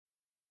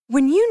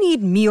When you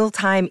need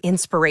mealtime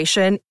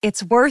inspiration,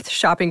 it's worth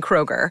shopping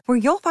Kroger, where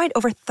you'll find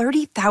over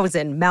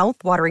 30,000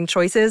 mouth-watering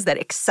choices that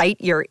excite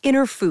your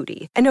inner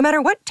foodie. And no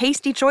matter what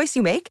tasty choice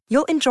you make,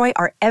 you'll enjoy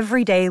our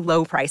everyday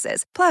low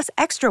prices, plus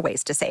extra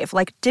ways to save,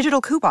 like digital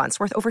coupons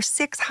worth over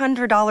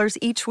 $600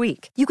 each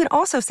week. You can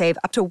also save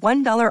up to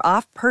 $1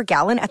 off per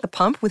gallon at the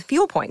pump with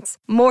fuel points.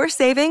 More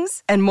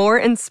savings and more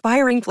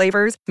inspiring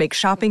flavors make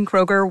shopping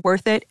Kroger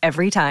worth it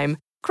every time.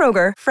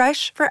 Kroger,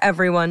 fresh for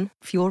everyone.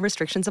 Fuel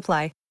restrictions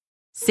apply.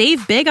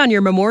 Save big on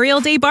your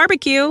Memorial Day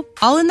barbecue,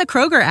 all in the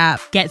Kroger app.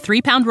 Get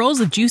 3-pound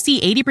rolls of juicy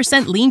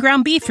 80% lean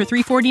ground beef for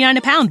 $3.49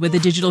 a pound with a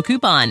digital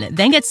coupon.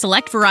 Then get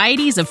select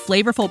varieties of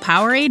flavorful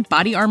Powerade,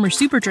 Body Armor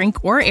Super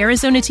Drink, or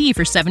Arizona tea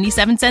for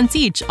 77 cents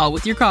each, all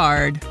with your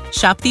card.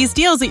 Shop these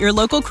deals at your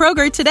local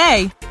Kroger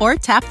today, or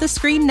tap the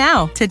screen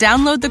now to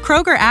download the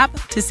Kroger app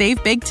to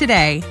save big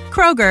today.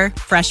 Kroger,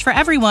 fresh for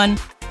everyone.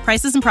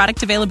 Prices and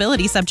product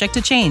availability subject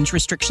to change.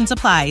 Restrictions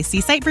apply. See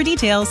site for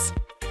details.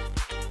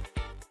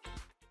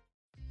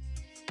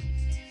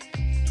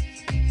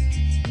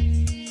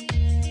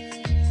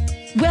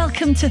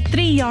 Welcome to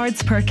 3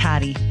 Yards Per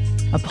Carry,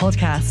 a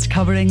podcast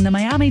covering the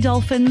Miami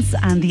Dolphins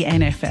and the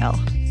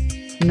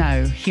NFL.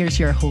 Now, here's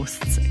your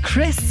hosts,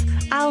 Chris,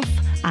 Alf,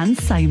 and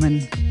Simon.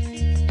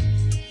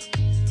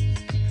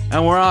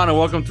 And we're on, and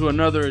welcome to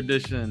another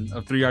edition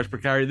of 3 Yards Per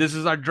Carry. This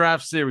is our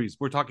draft series.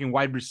 We're talking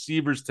wide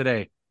receivers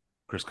today.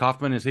 Chris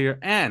Kaufman is here,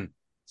 and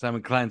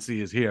Simon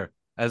Clancy is here.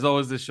 As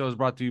always, this show is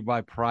brought to you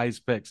by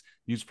Prize Picks.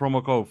 Use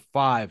promo code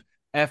 5,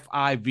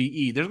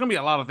 F-I-V-E. There's going to be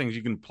a lot of things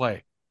you can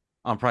play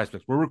on Prize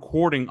Picks. We're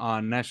recording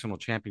on National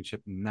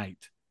Championship night,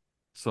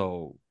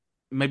 so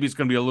maybe it's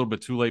going to be a little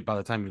bit too late by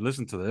the time you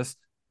listen to this,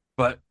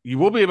 but you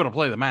will be able to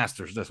play the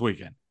Masters this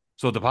weekend.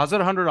 So deposit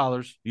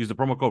 $100, use the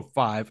promo code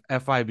 5,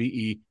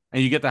 F-I-V-E,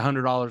 and you get that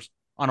 $100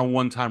 on a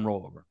one-time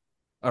rollover.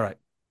 All right,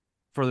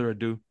 further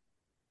ado,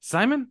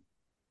 Simon,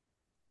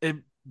 it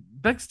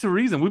begs to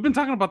reason. We've been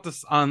talking about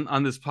this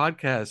on this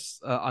podcast,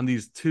 on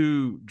these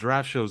 2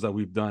 draft shows that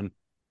we've done.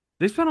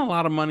 They spent a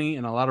lot of money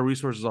and a lot of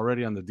resources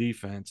already on the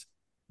defense.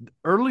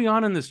 Early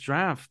on in this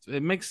draft,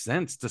 it makes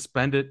sense to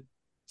spend it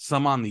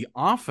some on the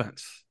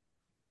offense.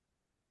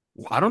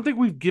 I don't think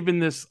we've given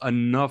this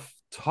enough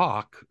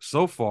talk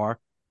so far,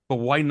 but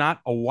why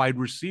not a wide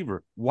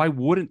receiver? Why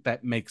wouldn't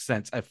that make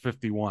sense at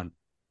 51?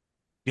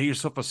 Get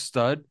yourself a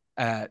stud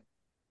at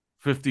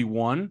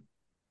 51.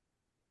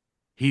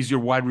 He's your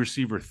wide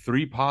receiver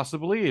 3,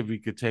 possibly, if he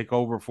could take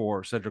over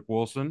for Cedric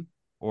Wilson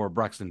or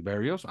Braxton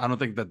Berrios. I don't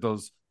think that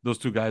those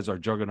 2 guys are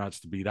juggernauts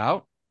to beat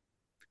out.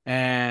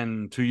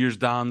 And 2 years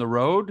down the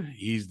road,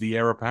 he's the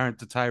heir apparent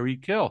to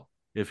Tyreek Hill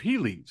if he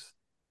leaves.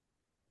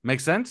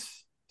 Make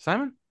sense,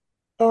 Simon?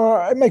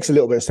 It makes a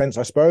little bit of sense,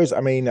 I suppose. I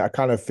mean, I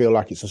kind of feel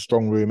like it's a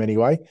strong room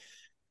anyway.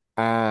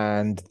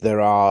 And there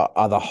are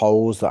other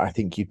holes that I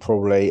think you'd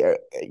probably,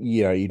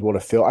 you'd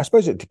want to fill. I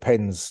suppose it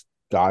depends,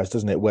 guys,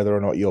 doesn't it, whether or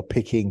not you're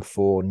picking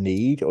for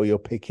need or you're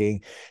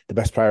picking the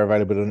best player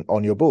available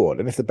on your board.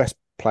 And if the best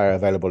player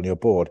available on your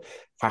board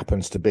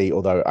happens to be,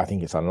 although I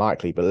think it's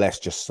unlikely, but let's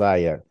just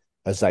say a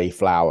Zay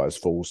Flowers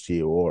falls to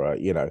you, or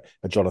a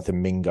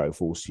Jonathan Mingo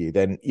falls to you,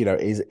 then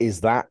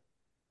is that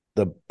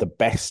the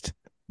best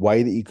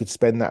way that you could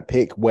spend that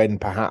pick, when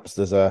perhaps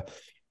there's a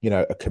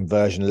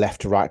conversion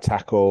left to right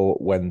tackle,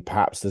 when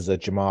perhaps there's a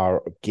Jamar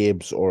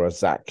Gibbs or a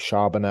Zach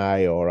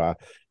Charbonnet or a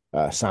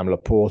Sam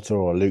Laporta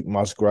or Luke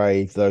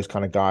Musgrave, those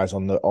kind of guys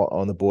on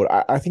the board.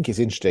 I think it's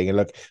interesting. And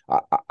look,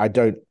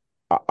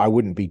 I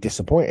wouldn't be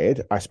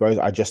disappointed, I suppose.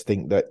 I just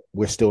think that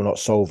we're still not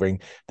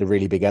solving the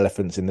really big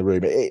elephants in the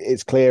room.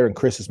 It's clear, and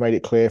Chris has made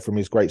it clear from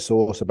his great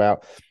source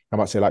about how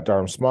much they like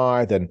Durham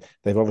Smythe, and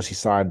they've obviously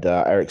signed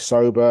Eric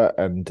Sober,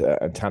 and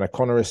Tanner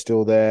Connor is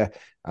still there,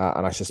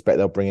 and I suspect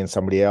they'll bring in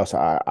somebody else.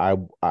 I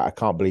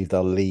can't believe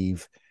they'll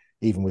leave,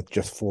 even with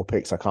just 4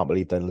 picks, I can't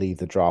believe they'll leave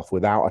the draft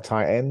without a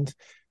tight end.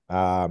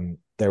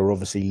 They were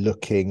obviously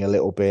looking a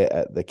little bit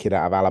at the kid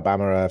out of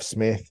Alabama, Irv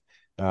Smith,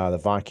 the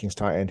Vikings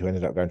tight end who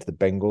ended up going to the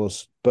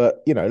Bengals.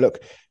 But, look,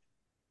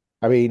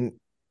 I mean,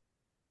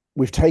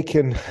 we've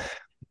taken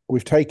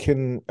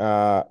Trent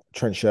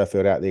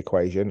Sherfield out of the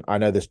equation. I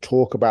know there's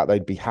talk about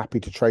they'd be happy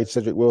to trade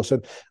Cedric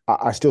Wilson.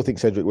 I still think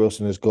Cedric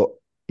Wilson has got,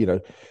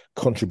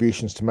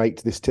 contributions to make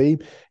to this team.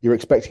 You're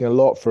expecting a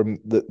lot from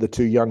the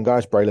 2 young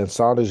guys, Braylon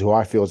Sanders, who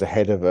I feel is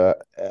ahead of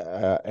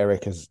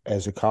Eric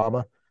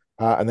Ezukama.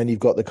 And then you've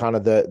got the kind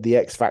of the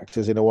X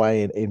factors in a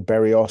way in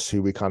Berrios,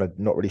 who we kind of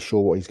not really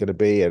sure what he's going to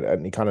be,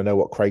 and you kind of know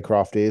what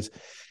Craycraft is.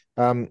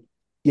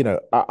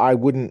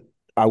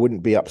 I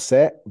wouldn't be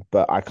upset,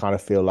 but I kind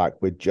of feel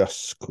like we're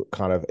just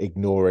kind of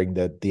ignoring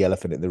the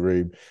elephant in the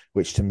room,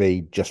 which to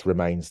me just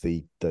remains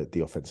the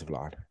offensive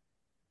line.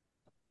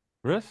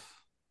 Chris?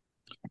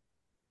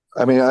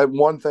 I mean,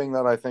 one thing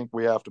that I think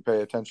we have to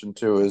pay attention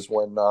to is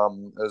when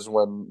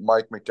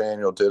Mike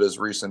McDaniel did his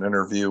recent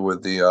interview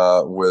with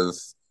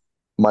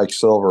Mike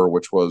Silver,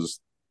 which was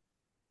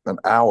an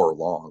hour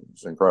long.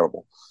 It's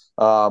incredible.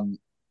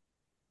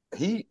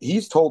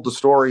 He's told the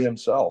story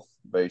himself,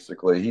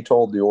 basically. He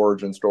told the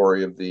origin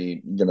story of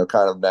the,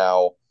 kind of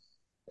now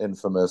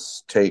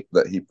infamous tape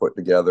that he put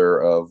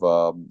together of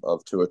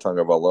Tua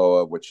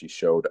Tagovailoa, which he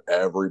showed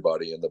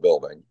everybody in the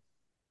building.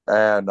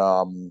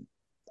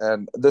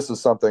 And this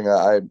is something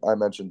I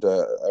mentioned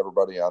to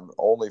everybody on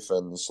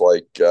OnlyFans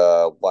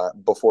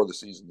before the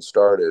season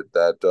started,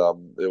 that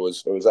it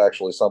was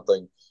actually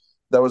something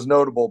that was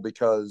notable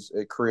because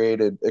it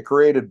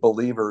created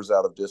believers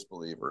out of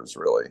disbelievers,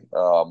 really.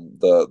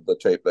 The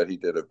tape that he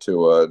did of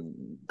Tua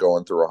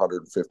going through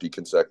 150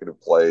 consecutive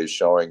plays,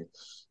 showing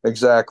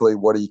exactly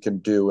what he can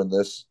do in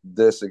this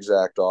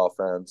exact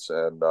offense,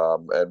 and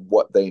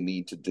what they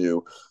need to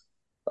do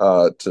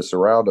to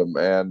surround him.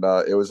 And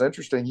it was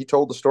interesting. He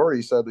told the story.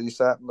 He said that he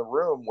sat in the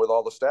room with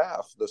all the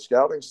staff, the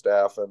scouting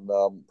staff, and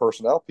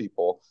personnel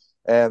people,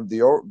 and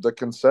the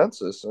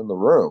consensus in the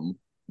room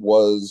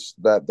was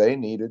that they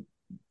needed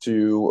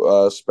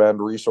to spend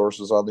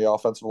resources on the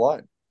offensive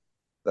line,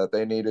 that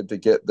they needed to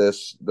get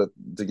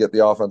to get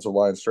the offensive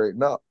line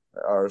straightened up.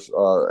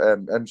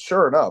 And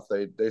sure enough,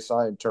 they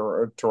signed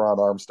Teron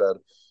Armstead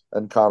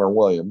and Connor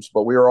Williams,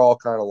 but we were all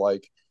kind of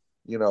like,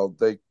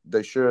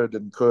 they should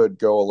and could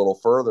go a little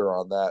further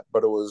on that,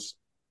 but it was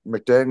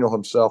McDaniel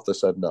himself that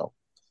said no,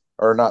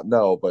 or not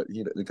no, but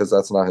because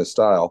that's not his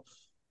style.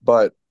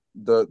 But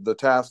the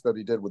task that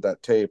he did with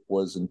that tape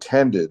was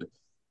intended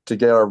to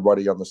get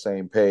everybody on the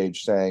same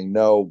page, saying,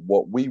 no,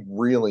 what we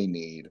really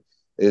need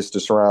is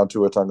to surround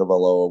Tua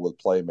Tagovailoa with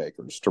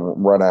playmakers to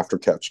run after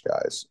catch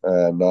guys,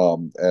 and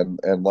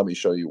let me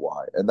show you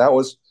why. And that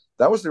was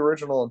the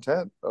original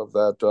intent of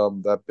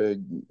that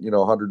big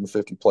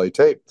 150 play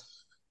tape.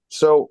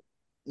 So,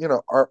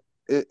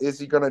 is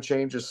he going to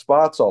change his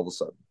spots all of a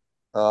sudden,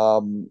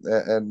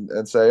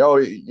 and say, oh,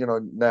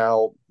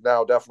 now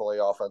definitely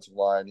offensive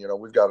line,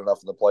 we've got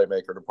enough in the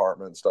playmaker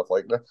department and stuff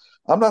like that?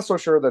 I'm not so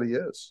sure that he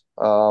is.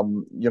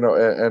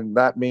 And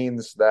that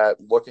means that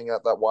looking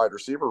at that wide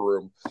receiver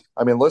room,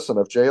 I mean, listen,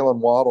 if Jalen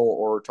Waddle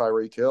or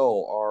Tyreek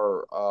Hill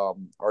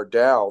are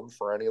down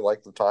for any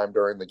length of time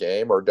during the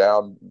game, or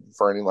down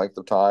for any length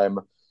of time,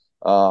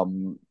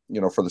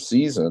 for the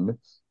season,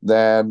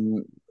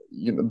 then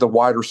the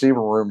wide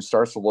receiver room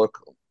starts to look,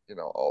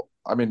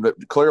 I mean,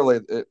 clearly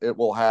it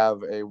will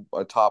have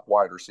a top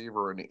wide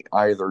receiver in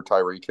either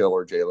Tyreek Hill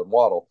or Jalen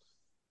Waddle,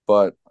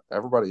 but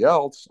everybody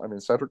else, I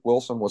mean, Cedric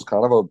Wilson was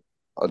kind of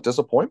a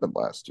disappointment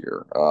last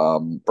year.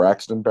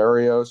 Braxton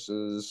Berrios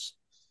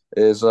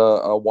is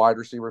a wide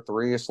receiver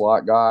 3, a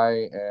slot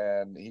guy,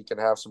 and he can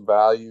have some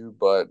value,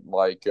 but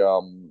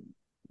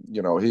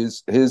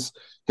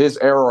his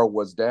era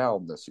was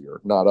down this year,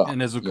 not up.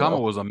 And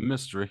Ezukanma was a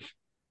mystery.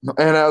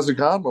 And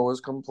Ezukanma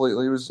was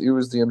he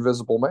was the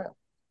invisible man.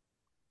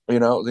 He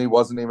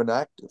wasn't even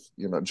active,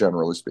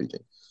 generally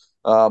speaking.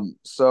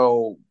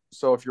 So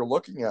if you're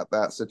looking at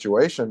that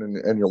situation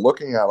and you're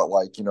looking at it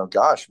like,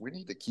 gosh, we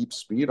need to keep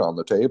speed on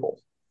the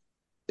table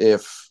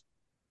if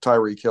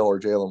Tyreek Hill or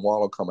Jalen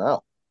Waddle come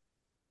out,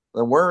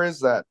 then where is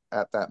that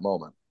at that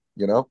moment?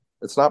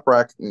 It's not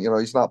Braxton,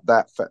 he's not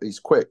that he's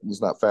quick. He's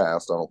not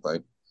fast, I don't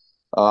think.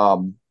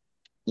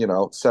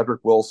 Cedric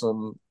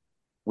Wilson,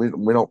 we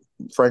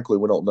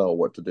don't know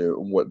what to do,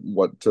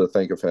 what to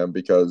think of him,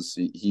 because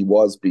he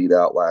was beat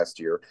out last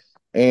year,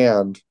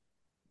 and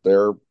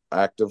they're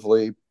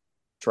actively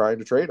trying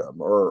to trade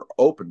him, or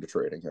open to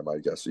trading him, I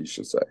guess you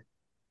should say.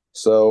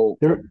 So,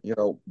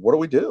 what do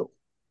we do?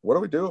 What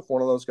do we do if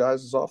one of those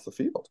guys is off the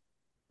field?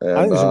 And,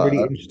 I think there's a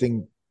really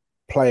interesting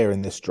player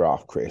in this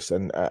draft, Chris,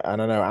 and I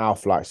know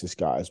Alf likes this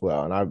guy as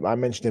well, and I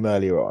mentioned him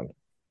earlier on,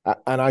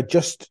 and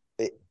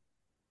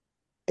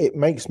it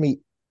makes me,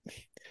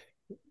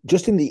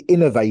 just in the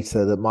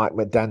innovator that Mike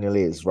McDaniel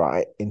is,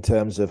 right, in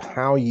terms of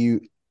how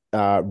you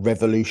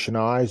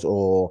revolutionize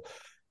or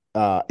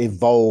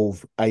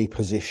evolve a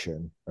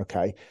position.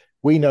 Okay,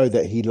 we know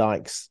that he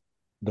likes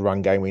the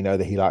run game. We know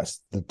that he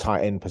likes the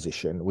tight end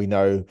position. We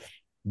know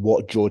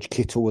what George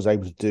Kittle was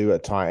able to do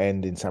at tight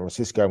end in San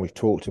Francisco, and we've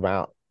talked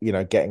about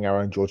getting our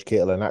own George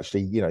Kittle. And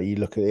actually, you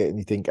look at it and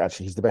you think,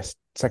 actually, he's the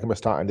second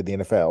best tight end in the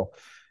NFL.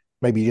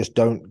 Maybe you just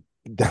don't.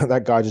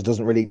 That guy just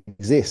doesn't really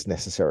exist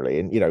necessarily.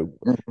 And,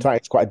 tight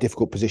end's quite a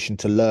difficult position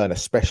to learn,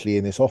 especially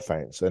in this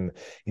offense. And,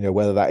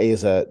 whether that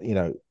is a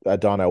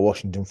Darnell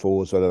Washington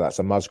Falls, whether that's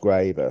a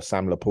Musgrave, a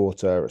Sam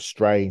Laporta, a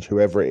Strange,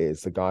 whoever it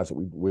is, the guys that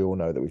we all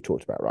know that we've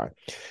talked about, right?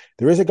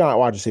 There is a guy at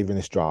wide receiver in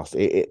this draft.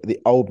 The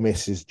Ole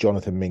Miss is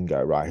Jonathan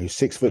Mingo, right? Who's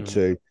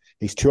 6'2".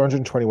 He's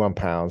 221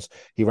 pounds.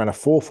 He ran a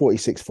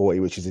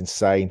 4.46 which is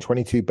insane.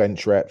 22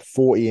 bench rep,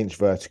 40-inch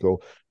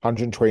vertical,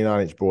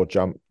 129-inch broad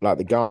jump. Like,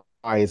 the guy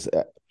is...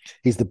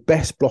 he's the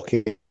best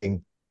blocking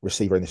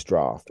receiver in this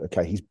draft.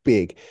 Okay, he's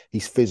big,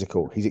 he's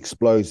physical, he's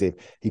explosive.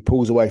 He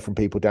pulls away from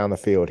people down the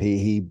field.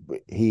 He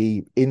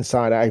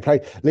inside out. He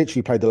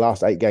literally played the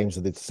last 8 games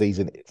of the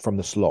season from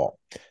the slot.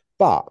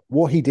 But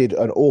what he did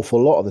an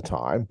awful lot of the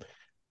time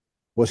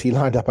was he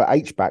lined up at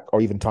H-back or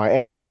even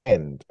tight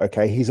end.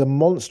 Okay, he's a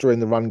monster in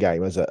the run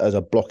game as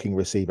a blocking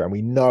receiver, and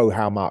we know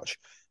how much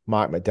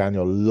Mike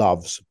McDaniel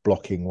loves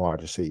blocking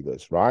wide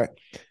receivers. Right?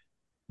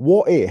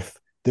 What if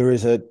there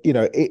is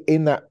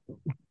in that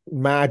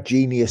mad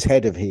genius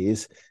head of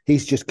his,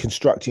 he's just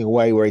constructing a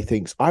way where he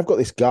thinks, I've got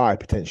this guy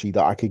potentially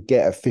that I could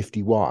get at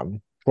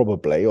 51,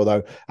 probably.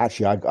 Although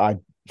actually, I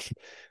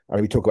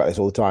mean, we talk about this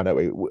all the time, don't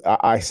we?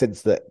 I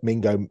sense that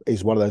Mingo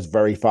is one of those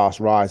very fast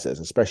risers,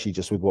 especially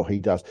just with what he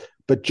does.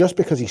 But just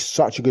because he's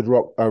such a good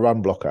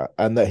run blocker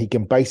and that he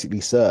can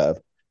basically serve,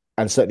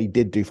 and certainly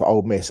did do for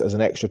Ole Miss as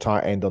an extra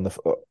tight end on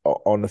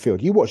the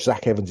field. You watch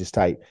Zach Evans'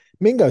 tape,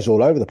 Mingo's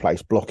all over the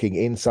place, blocking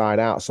inside,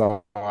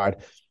 outside.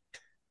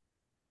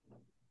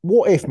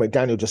 What if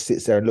McDaniel just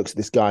sits there and looks at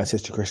this guy and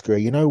says to Chris Greer,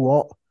 you know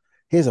what?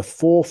 Here's a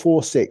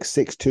 4'6",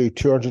 6'2",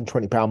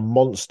 220-pound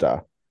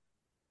monster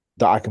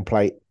that I can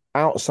play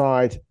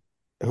outside,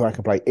 who I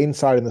can play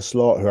inside in the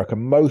slot, who I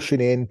can motion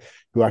in,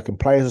 who I can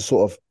play as a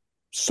sort of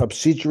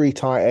subsidiary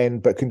tight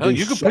end, but can do.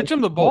 You could pitch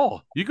him the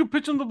ball. You could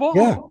pitch him the ball.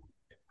 Yeah.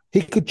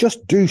 He could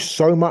just do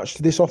so much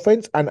to this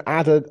offense and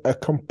add a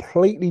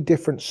completely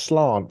different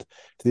slant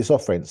to this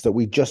offense that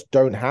we just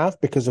don't have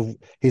because of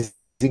his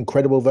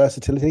incredible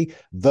versatility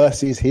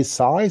versus his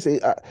size.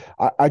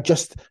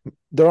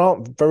 There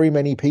aren't very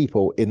many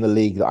people in the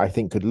league that I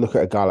think could look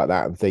at a guy like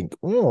that and think,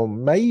 oh,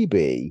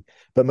 maybe.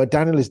 But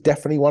McDaniel is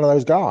definitely one of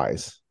those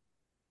guys.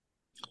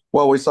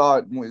 Well, we saw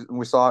it.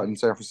 We saw it in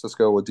San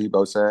Francisco with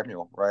Deebo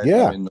Samuel, right?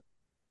 Yeah.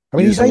 I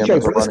mean, he's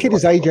AJ. This kid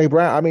is AJ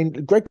Brown. I mean,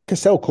 Greg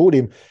Cassell called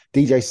him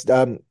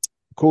Deebo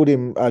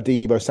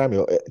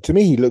Samuel. To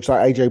me, he looks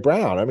like AJ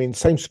Brown. I mean,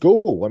 same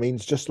school. I mean,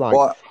 it's just like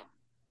or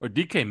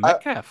DK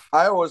Metcalf.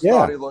 I always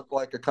thought he looked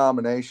like a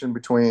combination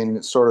between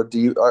a sort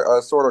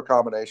of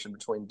combination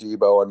between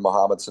Deebo and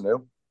Mohamed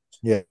Sanu.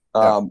 Yeah.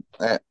 And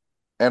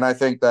I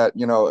think that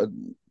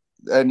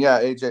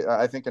AJ.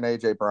 I think an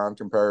AJ Brown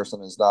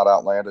comparison is not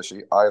outlandish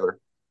either.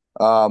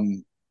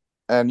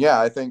 And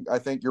I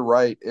think you're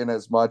right in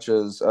as much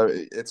as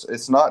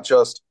it's not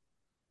just.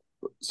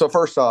 So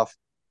first off,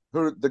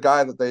 the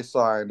guy that they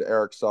signed,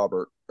 Eric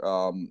Saubert,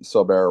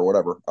 or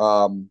whatever,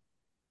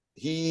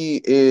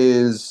 he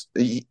is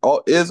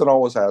and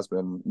always has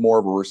been more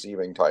of a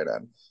receiving tight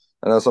end.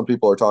 I know some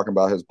people are talking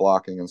about his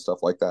blocking and stuff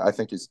like that. I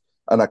think he's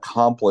an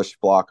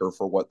accomplished blocker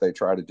for what they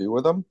try to do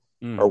with him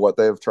or what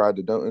they've tried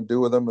to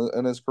do with him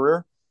in his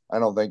career. I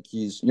don't think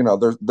he's,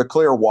 there's the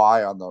clear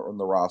Y on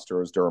the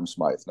roster is Durham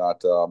Smythe,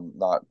 not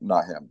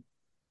him.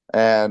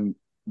 And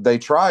they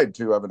tried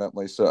to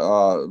evidently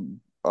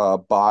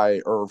buy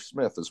Irv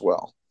Smith as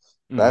well.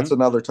 Mm-hmm. That's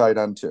another tight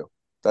end too.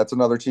 That's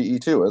another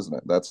TE2, isn't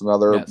it? That's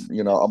another,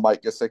 a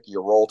Mike Gesicki, a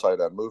roll tight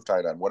end, move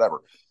tight end,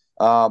 whatever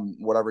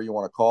you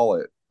want to call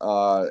it.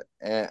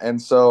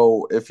 And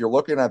so if you're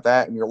looking at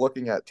that and you're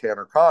looking at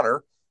Tanner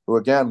Conner, who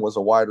again was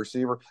a wide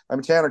receiver. I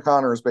mean, Tanner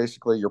Conner is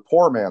basically your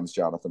poor man's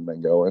Jonathan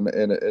Mingo, in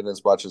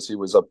as much as he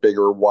was a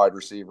bigger wide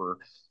receiver.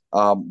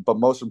 But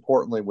most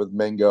importantly, with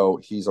Mingo,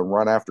 he's a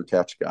run after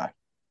catch guy,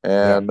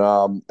 and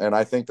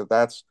I think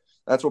that's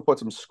what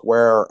puts him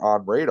square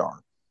on radar.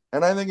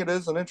 And I think it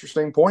is an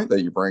interesting point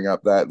that you bring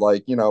up that,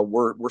 like,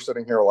 we're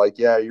sitting here like,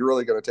 yeah, you're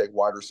really going to take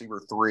wide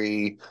receiver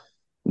 3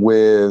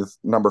 with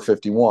number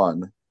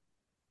 51.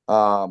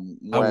 I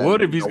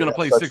would if he's going to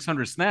play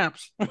 600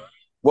 snaps.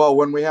 Well,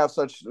 when we have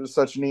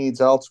such needs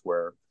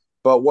elsewhere,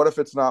 but what if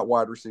it's not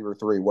wide receiver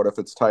 3? What if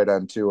it's tight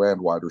end 2 and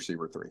wide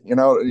receiver 3?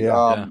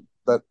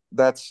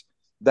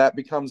 That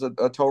becomes a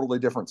totally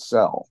different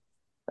sell.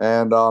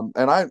 And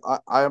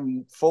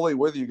I'm fully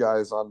with you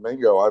guys on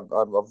Mingo.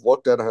 I've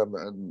looked at him,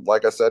 and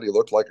like I said, he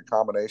looked like a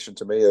combination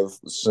to me of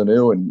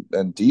Sanu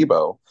and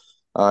Deebo.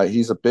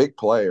 He's a big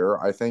player.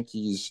 I think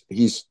he's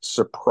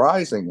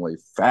surprisingly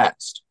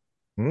fast.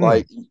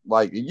 Like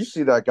you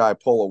see that guy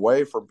pull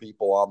away from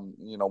people on,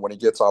 when he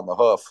gets on the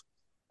hoof,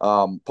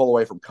 pull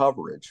away from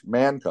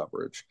man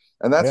coverage.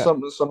 And that's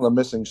some of the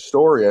missing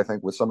story, I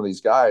think, with some of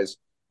these guys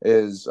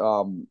is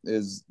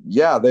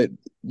they,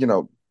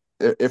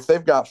 if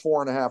they've got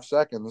 4.5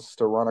 seconds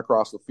to run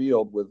across the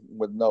field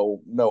with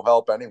no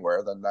help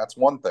anywhere, then that's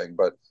one thing.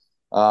 But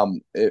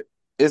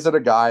is it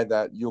a guy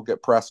that you'll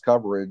get press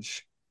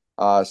coverage,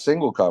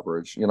 single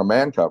coverage,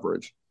 man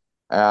coverage,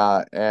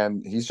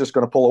 and he's just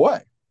going to pull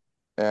away?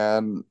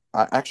 And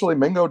actually,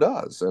 Mingo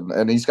does,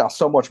 and he's got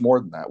so much more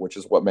than that, which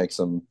is what makes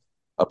him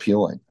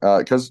appealing.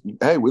 Because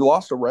hey, we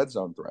lost a red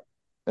zone threat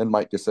in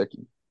Mike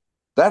Gesicki.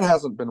 That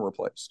hasn't been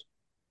replaced.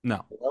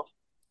 No.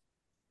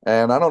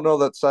 And I don't know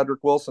that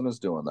Cedric Wilson is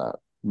doing that.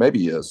 Maybe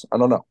he is. I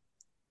don't know.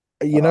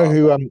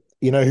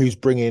 Who's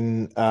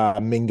bringing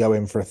Mingo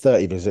in for a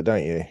 30 visit,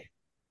 don't you?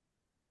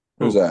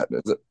 Who's that?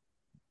 Is it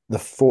the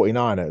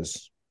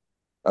 49ers?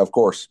 Of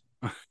course.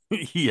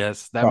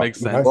 Yes, that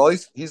makes sense. Well,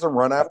 he's a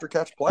run after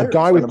catch player. A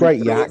guy with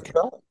great yak,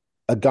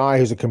 a guy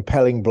who's a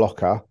compelling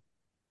blocker.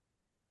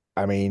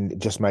 I mean, it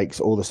just makes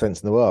all the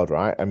sense in the world,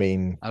 right? I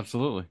mean,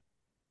 absolutely.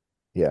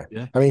 Yeah.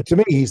 I mean, to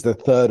me, he's the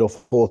 3rd or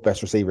 4th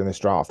best receiver in this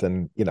draft,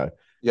 and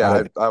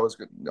Yeah,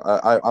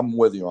 I'm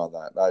with you on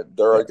that.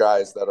 There are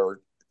guys that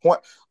are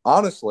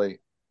honestly,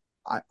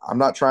 I'm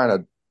not trying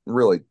to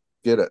really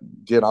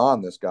get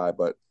on this guy,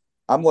 but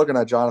I'm looking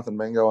at Jonathan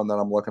Mingo and then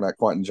I'm looking at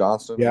Quentin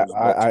Johnston. Yeah,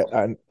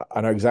 I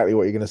know exactly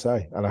what you're going to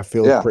say, and I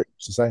feel pretty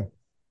much the same.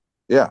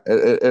 Yeah,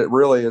 it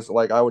really is.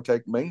 Like, I would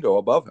take Mingo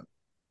above him.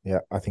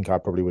 Yeah, I think I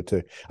probably would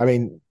too. I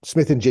mean,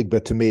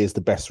 Smith-Njigba to me is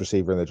the best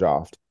receiver in the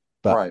draft,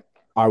 but Right.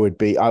 I would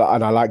be,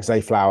 and I like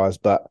Zay Flowers,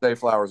 but Zay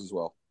Flowers as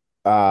well.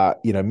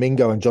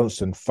 Mingo and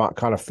Johnston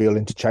kind of feel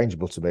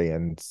interchangeable to me,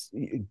 and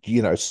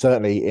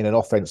certainly in an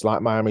offense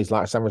like Miami's,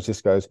 like San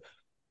Francisco's,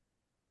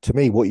 to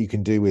me, what you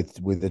can do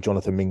with the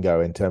Jonathan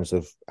Mingo in terms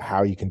of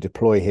how you can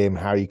deploy him,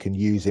 how you can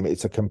use him,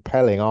 it's a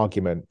compelling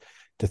argument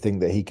to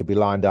think that he could be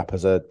lined up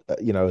as a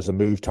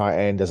move tight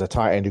end, as a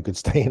tight end who could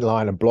stay in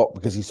line and block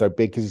because he's so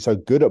big, because he's so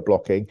good at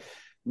blocking.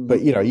 Mm-hmm.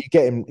 But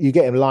you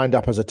get him lined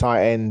up as a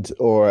tight end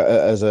or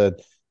as an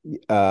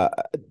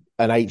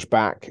H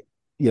back,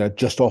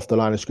 just off the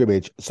line of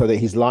scrimmage, so that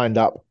he's lined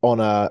up on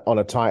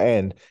a tight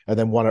end and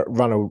then run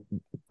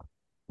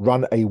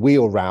a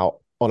wheel route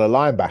on a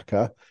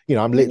linebacker.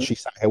 I'm literally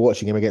sat here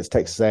watching him against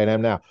Texas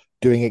A&M now,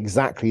 doing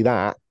exactly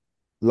that,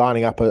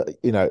 lining up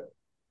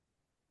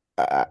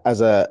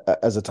as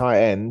a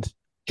tight end,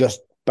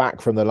 just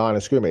back from the line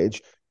of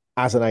scrimmage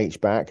as an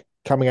H-back,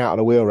 coming out on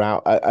a wheel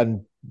route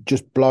and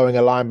just blowing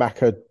a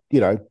linebacker,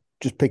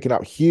 just picking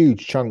up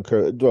huge chunk,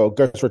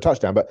 goes for a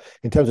touchdown. But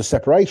in terms of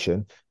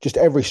separation, just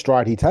every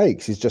stride he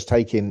takes is just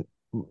taking,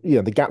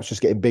 the gap's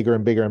just getting bigger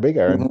and bigger and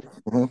bigger.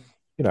 Mm-hmm.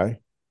 And,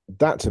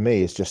 that to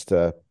me is just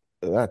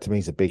that to me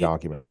is a big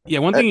argument. Yeah,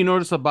 one thing you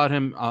notice about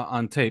him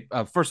on tape,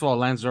 first of all,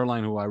 Lance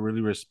Zierlein, who I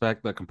really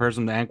respect, the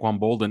comparison to Anquan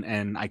Boldin,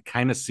 and I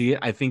kind of see it.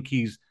 I think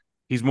he's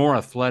more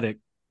athletic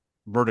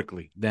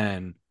vertically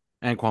than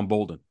Anquan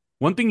Boldin.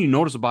 One thing you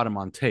notice about him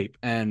on tape,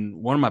 and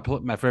one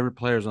of my favorite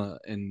players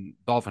in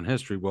Dolphin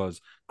history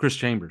was Chris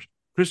Chambers.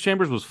 Chris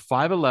Chambers was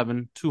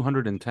 5'11",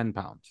 210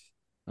 pounds,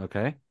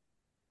 okay?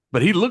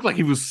 But he looked like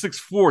he was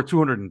 6'4",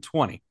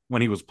 220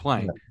 when he was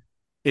playing. Yeah.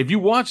 If you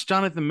watch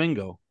Jonathan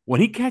Mingo, when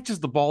he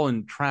catches the ball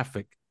in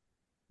traffic,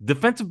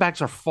 defensive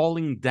backs are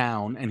falling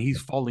down and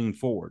he's falling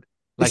forward.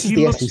 This is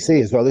the SEC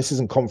as well. This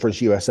isn't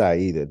Conference USA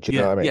either. Do you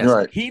know what I mean? Yes.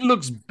 Right. He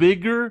looks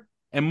bigger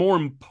and more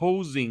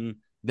imposing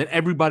than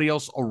everybody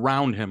else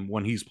around him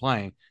when he's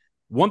playing.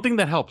 One thing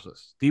that helps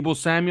us, Deebo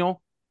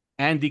Samuel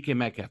and DK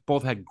Metcalf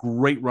both had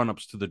great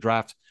run-ups to the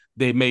draft.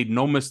 They made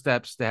no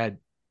missteps. They had,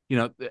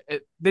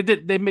 they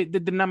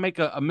did not make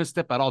a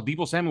misstep at all.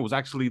 Deebo Samuel was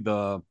actually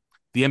the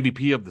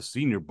MVP of the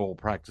Senior Bowl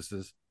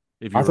practices.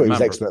 I thought he was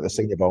excellent at the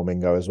Senior Bowl,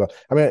 Mingo, as well.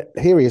 I mean,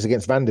 here he is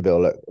against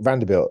Vanderbilt. Look,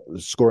 Vanderbilt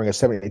scoring a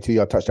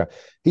 72-yard touchdown.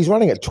 He's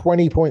running at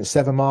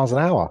 20.7 miles an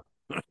hour.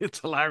 It's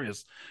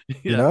hilarious.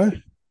 Yeah.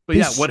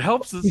 But what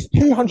helps is... He's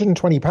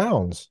 220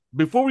 pounds.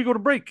 Before we go to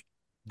break,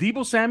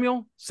 Deebo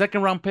Samuel,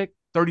 second-round pick,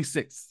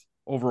 36th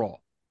overall.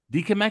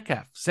 DK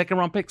Metcalf,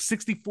 second-round pick,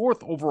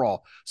 64th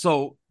overall.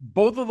 So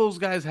both of those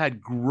guys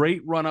had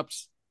great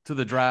run-ups to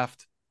the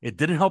draft. It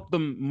didn't help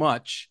them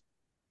much.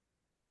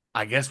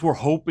 I guess we're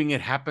hoping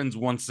it happens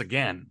once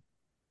again.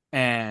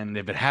 And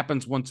if it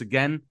happens once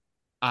again,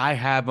 I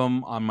have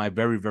them on my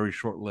very, very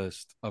short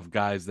list of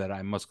guys that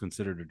I must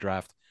consider to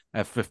draft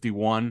at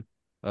 51.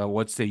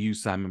 What say you,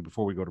 Simon,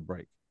 before we go to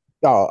break?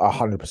 Oh,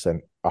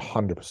 100%.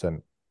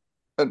 100%.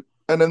 And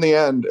in the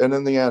end,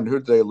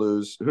 who'd they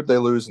lose? Who'd they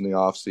lose in the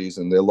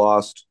offseason? They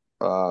lost,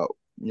 wide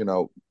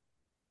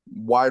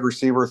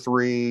receiver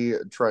 3,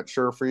 Trent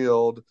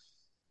Sherfield,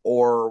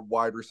 or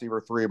wide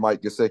receiver 3,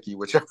 Mike Gesicki,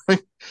 whichever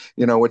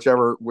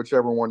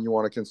one you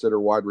want to consider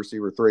wide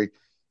receiver 3.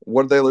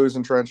 What did they lose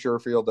in Trent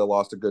Sherfield? They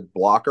lost a good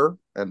blocker,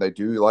 and they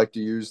do like to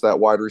use that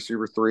wide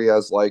receiver 3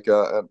 as like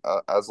a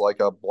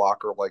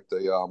blocker, like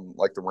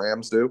the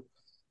Rams do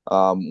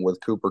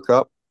with Cooper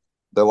Kupp.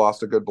 They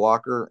lost a good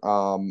blocker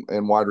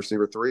in wide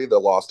receiver 3. They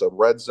lost a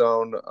red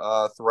zone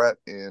threat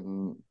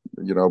in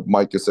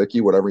Mike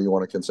Gesicki, whatever you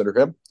want to consider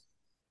him.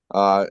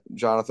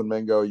 Jonathan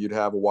Mingo, you'd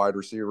have a wide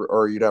receiver,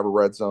 or you'd have a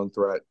red zone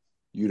threat.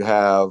 You'd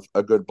have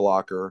a good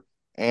blocker,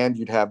 and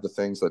you'd have the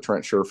things that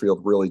Trent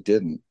Sherfield really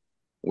didn't,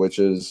 which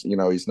is,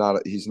 he's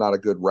not a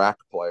good rack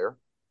player.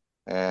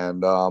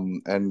 And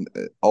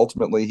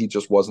ultimately he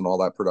just wasn't all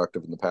that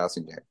productive in the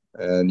passing game.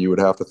 And you would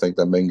have to think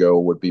that Mingo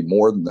would be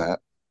more than that.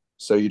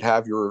 So you'd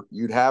have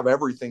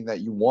everything that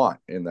you want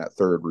in that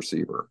third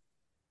receiver.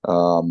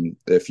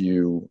 If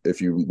you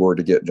were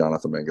to get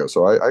Jonathan Mingo.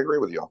 So I agree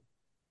with you all.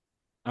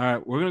 All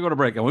right, we're going to go to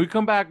break. And when we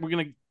come back, we're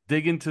going to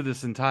dig into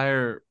this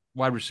entire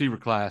wide receiver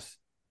class.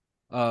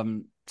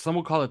 Some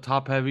will call it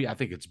top heavy. I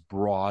think it's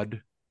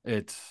broad.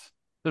 There's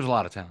a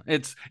lot of talent.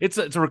 It's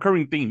a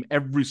recurring theme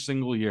every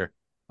single year.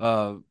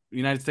 The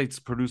United States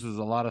produces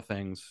a lot of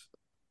things,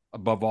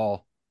 above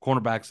all,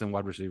 cornerbacks and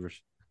wide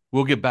receivers.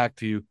 We'll get back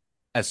to you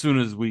as soon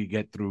as we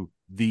get through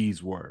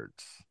these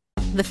words.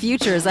 The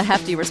future is a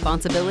hefty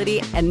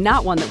responsibility and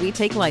not one that we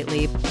take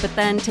lightly. But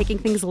then taking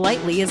things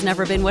lightly has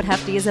never been what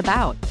Hefty is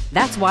about.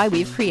 That's why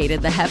we've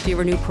created the Hefty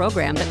Renew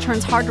program that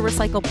turns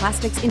hard-to-recycle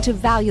plastics into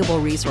valuable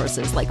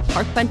resources like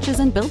park benches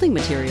and building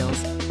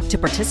materials. To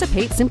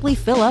participate, simply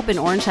fill up an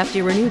orange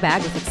Hefty Renew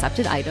bag with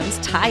accepted items,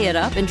 tie it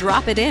up, and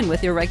drop it in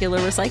with your regular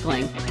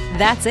recycling.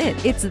 That's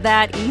it. It's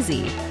that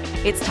easy.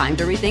 It's time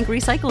to rethink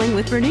recycling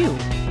with Renew.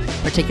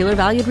 Particular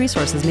valued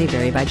resources may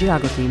vary by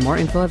geography. More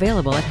info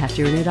available at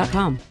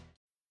heftyrenew.com.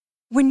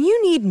 When you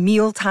need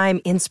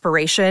mealtime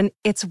inspiration,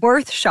 it's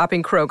worth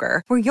shopping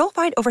Kroger, where you'll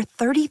find over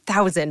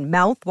 30,000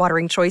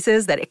 mouth-watering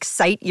choices that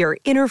excite your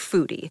inner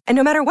foodie. And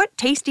no matter what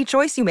tasty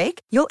choice you make,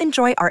 you'll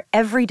enjoy our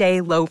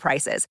everyday low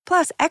prices,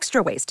 plus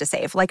extra ways to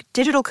save, like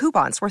digital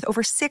coupons worth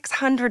over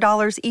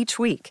 $600 each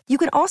week. You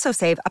can also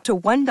save up to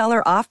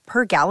 $1 off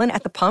per gallon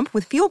at the pump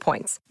with fuel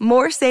points.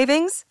 More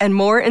savings and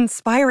more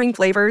inspiring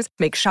flavors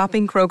make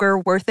shopping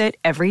Kroger worth it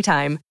every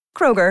time.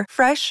 Kroger,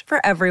 fresh for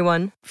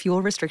everyone.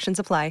 Fuel restrictions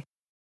apply.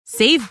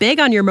 Save big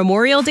on your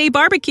Memorial Day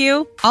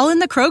barbecue, all in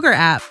the Kroger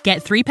app.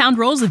 Get 3-pound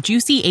rolls of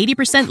juicy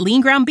 80%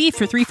 lean ground beef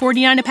for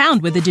 $3.49 a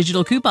pound with a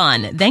digital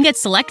coupon. Then get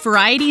select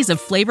varieties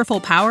of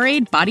flavorful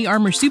Powerade, Body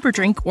Armor Super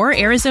Drink, or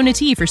Arizona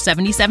tea for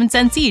 77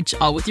 cents each,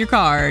 all with your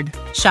card.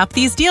 Shop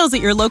these deals at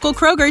your local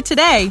Kroger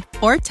today,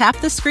 or tap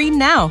the screen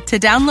now to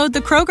download the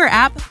Kroger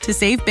app to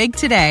save big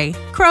today.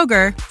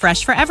 Kroger,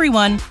 fresh for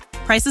everyone.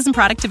 Prices and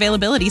product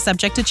availability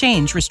subject to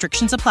change.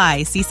 Restrictions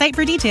apply. See site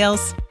for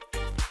details.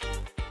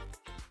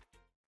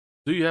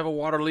 Do you have a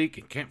water leak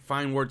and can't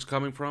find where it's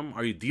coming from?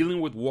 Are you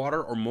dealing with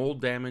water or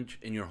mold damage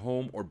in your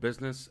home or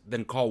business?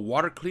 Then call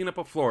Water Cleanup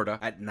of Florida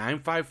at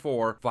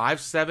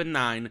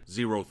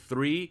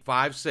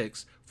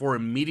 954-579-0356 for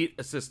immediate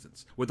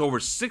assistance. With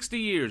over 60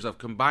 years of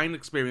combined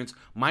experience,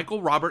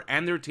 Michael, Robert,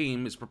 and their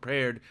team is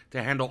prepared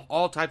to handle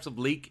all types of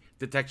leak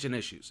detection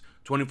issues,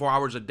 24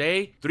 hours a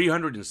day,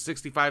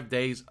 365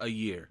 days a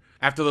year.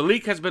 After the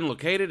leak has been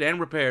located and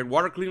repaired,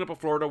 Water Cleanup of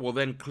Florida will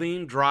then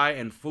clean, dry,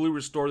 and fully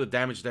restore the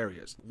damaged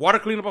areas. Water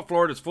Cleanup of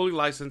Florida is fully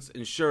licensed,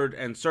 insured,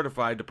 and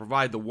certified to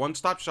provide the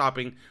one-stop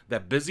shopping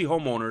that busy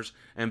homeowners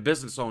and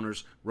business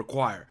owners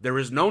require. There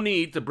is no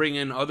need to bring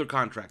in other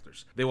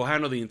contractors. They will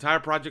handle the entire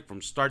project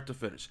from start to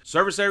finish.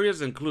 Service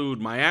areas include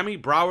Miami,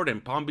 Broward,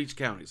 and Palm Beach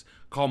counties.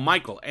 Call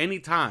Michael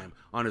anytime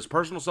on his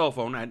personal cell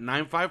phone at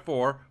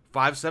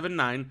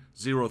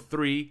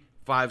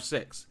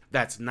 954-579-0356.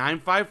 That's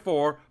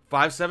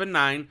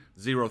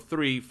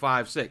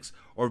 954-579-0356,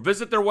 or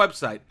visit their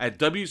website at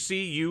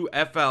wcufl.com.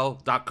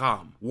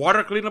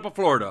 Water Cleanup of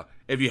Florida.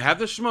 If you have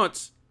the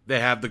schmutz, they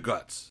have the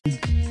guts.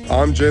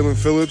 I'm Jalen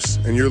Phillips,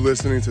 and you're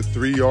listening to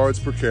 3 Yards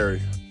Per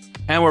Carry.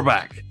 And we're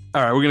back.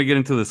 All right, we're going to get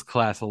into this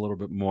class a little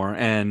bit more.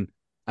 And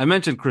I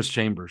mentioned Chris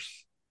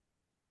Chambers,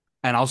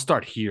 and I'll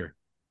start here.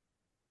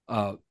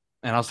 And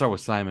I'll start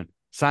with Simon.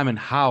 Simon,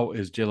 how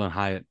is Jalen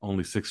Hyatt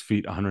only 6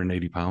 feet,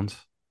 180 pounds?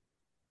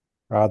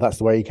 That's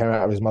the way he came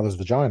out of his mother's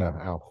vagina,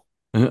 Al.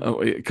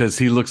 Because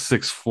he looks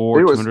 6'4",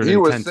 210 he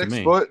was to 6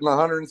 me. foot and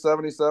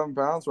 177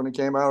 pounds when he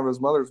came out of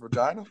his mother's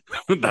vagina.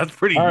 That's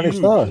pretty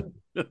Apparently huge. so.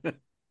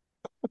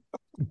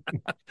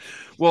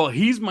 Well,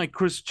 he's my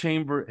Chris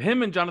Chamber.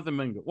 Him and Jonathan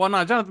Mingo. Well,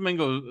 no, Jonathan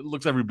Mingo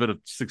looks every bit of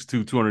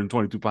 6'2",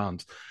 222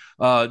 pounds.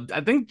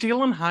 I think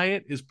Jalen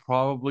Hyatt is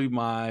probably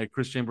my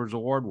Chris Chambers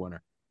Award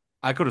winner.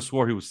 I could have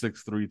swore he was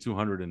 6'3",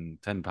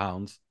 210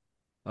 pounds.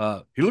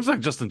 He looks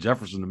like Justin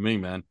Jefferson to me,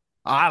 man.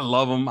 I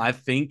love him. I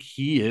think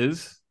he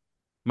is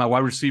my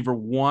wide receiver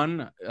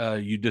one.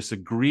 You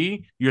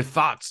disagree? Your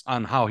thoughts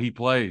on how he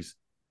plays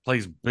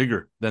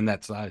bigger than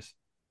that size?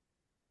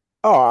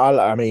 Oh,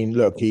 I mean,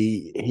 look,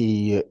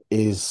 he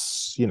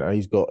is,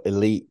 he's got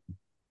elite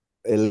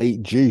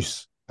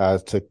juice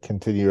to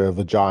continue a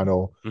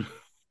vaginal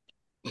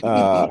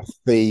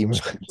theme.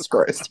 Jesus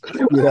Christ.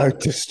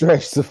 To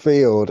stretch the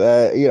field.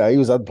 He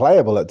was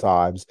unplayable at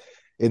times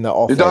in the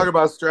offense. You talking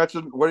about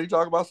stretching? What are you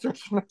talking about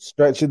stretching?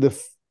 Stretching the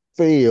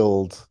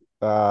field.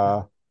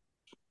 Yeah,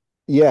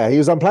 he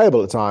was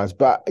unplayable at times,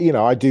 but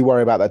I do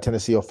worry about that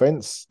Tennessee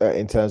offense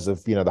in terms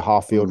of the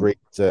half field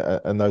reads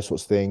and those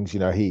sorts of things.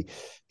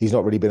 He's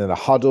not really been in a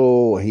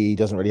huddle. He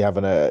doesn't really have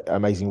an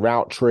amazing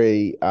route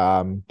tree.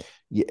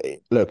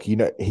 Look, you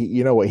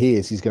know what he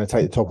is. He's going to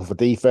take the top of a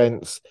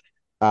defense.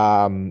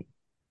 But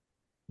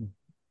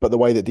the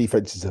way that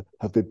defenses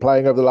have been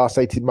playing over the last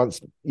 18 months,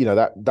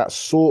 that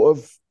sort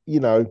of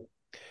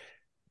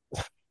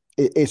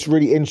it's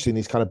really interesting,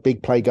 these kind of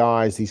big play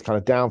guys, these kind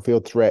of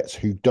downfield threats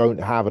who don't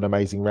have an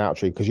amazing route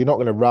tree, because you're not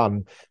going to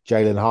run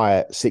Jalen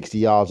Hyatt 60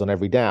 yards on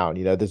every down.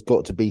 There's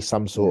got to be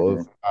some sort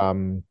of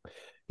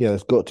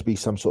there's got to be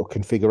some sort of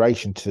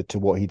configuration to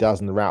what he does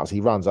and the routes he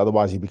runs.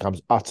 Otherwise, he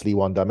becomes utterly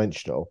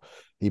one-dimensional.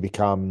 He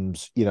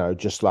becomes,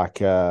 just like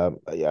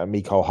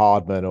Mecole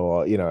Hardman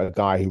or, a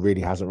guy who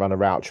really hasn't run a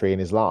route tree in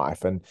his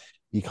life. And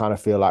you kind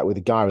of feel like with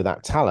a guy with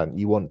that talent,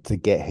 you want to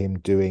get him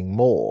doing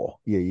more.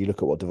 You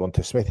look at what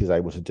Devonta Smith is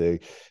able to do,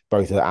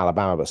 both at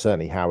Alabama, but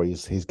certainly how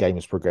his game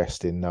has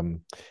progressed in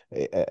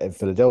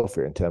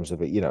Philadelphia in terms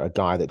of a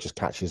guy that just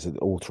catches at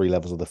all three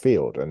levels of the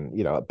field. And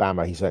at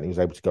Bama, he certainly was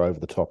able to go over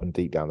the top and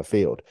deep down the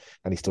field,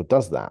 and he still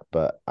does that.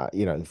 But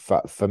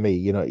for me,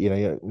 you're not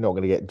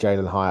going to get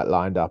Jalen Hyatt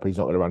lined up. He's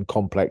not going to run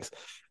complex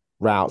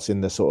routes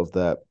in the sort of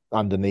the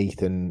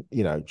underneath and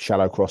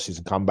shallow crosses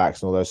and comebacks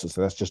and all those sorts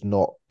of things. That's just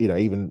not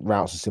even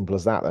routes as simple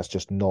as that. That's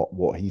just not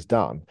what he's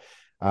done.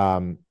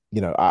 He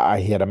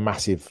had a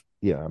massive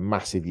year,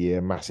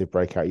 massive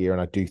breakout year,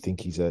 and I do think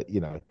he's a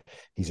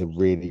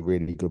really,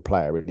 really good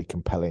player, really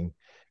compelling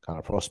kind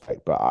of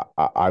prospect. But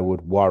I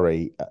would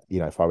worry,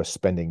 if I was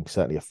spending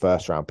certainly a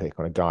first round pick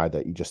on a guy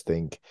that you just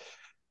think,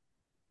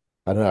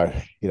 I don't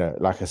know,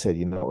 like I said,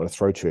 you're not going to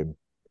throw to him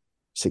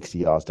 60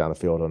 yards down the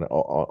field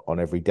on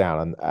every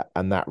down,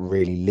 and that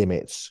really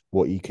limits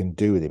what you can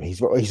do with him.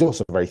 He's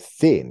also very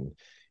thin,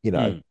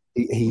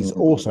 He's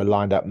also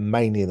lined up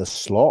mainly in the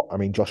slot. I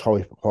mean, Josh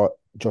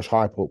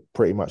Heupel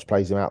pretty much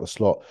plays him out the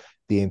slot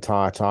the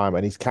entire time,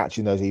 and he's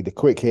catching those either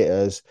quick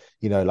hitters,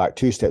 like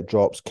two-step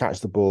drops, catch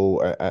the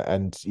ball,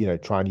 and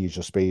try and use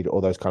your speed,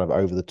 or those kind of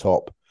over the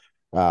top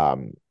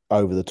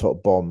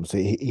bombs.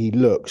 He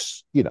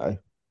looks,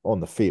 on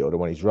the field,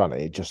 and when he's running,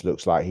 it just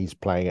looks like he's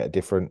playing at a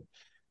different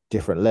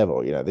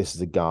level. This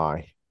is a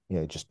guy,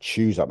 just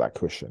chews up that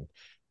cushion.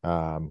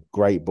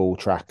 Great ball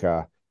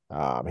tracker.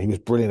 He was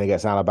brilliant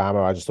against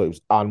Alabama. I just thought he was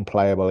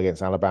unplayable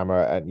against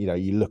Alabama. And,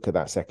 you look at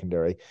that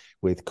secondary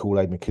with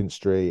Kool-Aid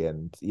McKinstry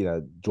and,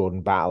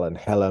 Jordan Battle and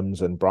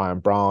Helms and Brian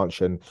Branch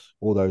and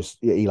all those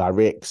Eli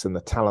Ricks and the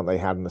talent they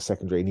had in the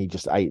secondary, and he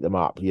just ate them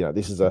up.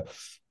 This is a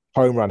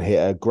home run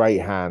hitter,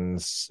 great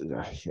hands,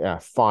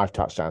 5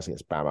 touchdowns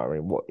against Bama. I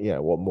mean,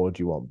 what more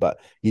do you want?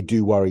 But you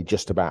do worry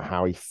just about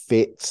how he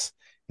fits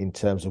in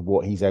terms of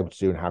what he's able to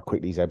do and how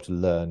quickly he's able to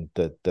learn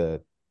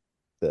the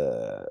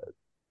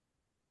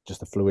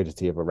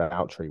fluidity of a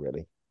route tree,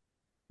 really.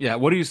 Yeah,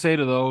 what do you say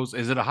to those?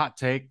 Is it a hot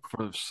take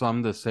for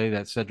some to say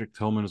that Cedric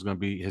Tillman is going to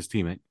be his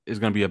teammate, is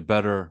going to be a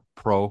better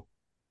pro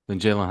than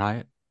Jalin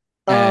Hyatt?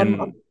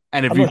 And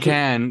if you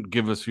can,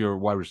 give us your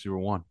wide receiver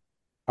one.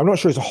 I'm not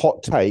sure it's a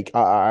hot take.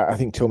 I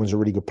think Tillman's a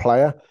really good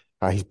player.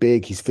 He's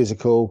big, he's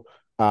physical.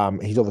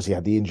 He's obviously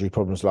had the injury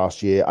problems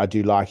last year. I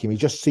do like him. He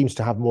just seems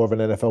to have more of an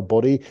NFL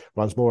body,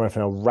 runs more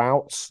NFL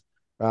routes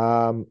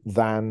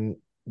than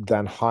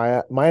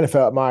Hyatt.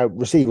 My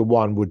receiver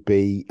one would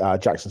be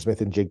Jackson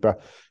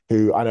Smith-Njigba,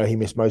 who I know he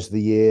missed most of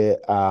the year.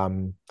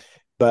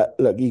 But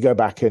look, you go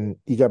back and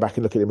look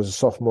at him as a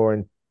sophomore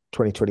in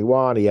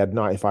 2021. He had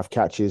 95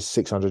 catches,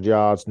 600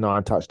 yards,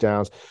 9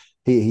 touchdowns.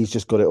 He's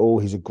just got it all.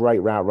 He's a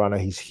great route runner.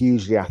 He's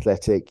hugely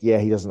athletic. Yeah,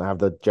 he doesn't have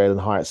the Jalin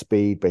Hyatt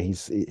speed, but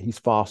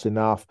he's fast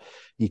enough.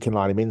 You can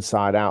line him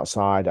inside,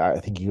 outside. I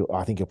think he'll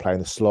play in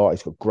the slot.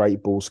 He's got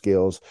great ball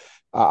skills.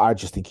 I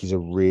just think he's a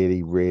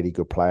really, really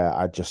good player.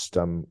 I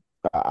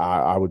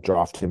would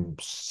draft him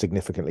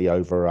significantly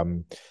over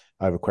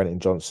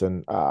Quentin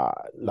Johnson.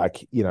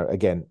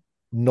 Again,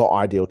 not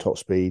ideal top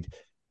speed,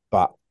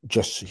 but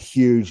just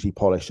hugely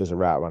polished as a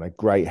route runner.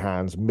 Great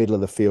hands, middle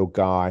of the field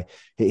guy.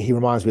 He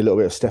reminds me a little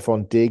bit of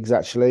Stephon Diggs,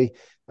 actually.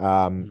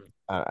 And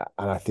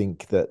I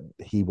think that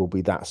he will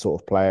be that sort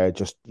of player,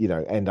 just,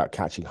 end up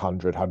catching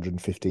 100,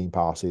 115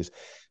 passes.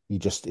 He'll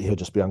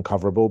just be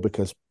uncoverable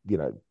because,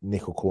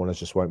 nickel corners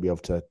just won't be able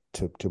to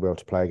be able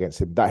to play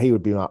against him. That he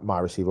would be my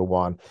receiver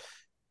one.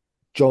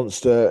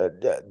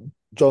 Johnston,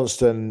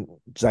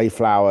 Zay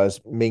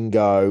Flowers,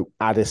 Mingo,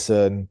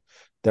 Addison,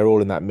 they're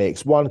all in that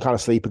mix. One kind of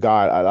sleeper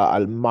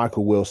guy,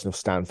 Michael Wilson of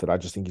Stanford. I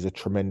just think he's a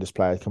tremendous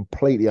player,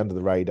 completely under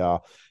the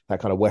radar. That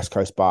kind of West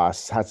Coast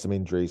bias, had some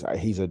injuries.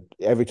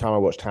 Every time I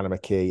watch Tanner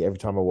McKee, every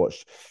time I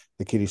watch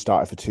the kid who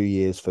started for 2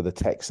 years for the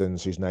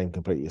Texans, whose name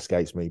completely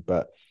escapes me,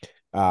 but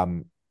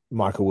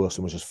Michael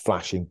Wilson was just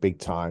flashing big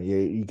time.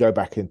 You go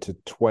back into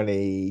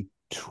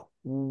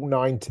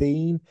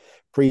 2019,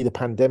 pre the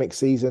pandemic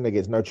season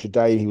against Notre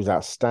Dame, he was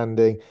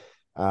outstanding.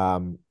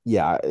 There's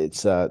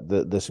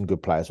some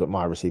good players, but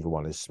my receiver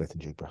one is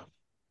Smith-Njigba.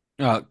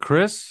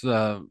 Chris,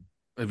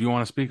 if you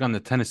want to speak on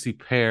the Tennessee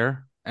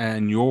pair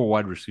and your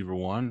wide receiver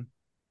one.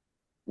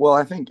 Well,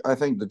 I think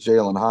the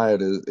Jalin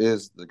Hyatt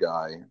is the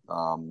guy.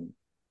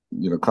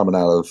 Coming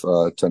out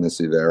of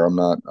Tennessee there. I'm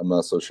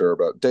not so sure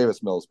about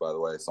Davis Mills, by the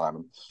way,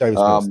 Simon. Davis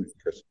Mills.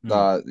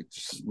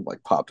 Just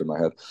like popped in my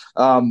head.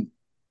 I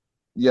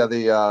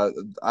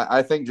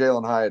think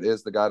Jalin Hyatt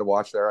is the guy to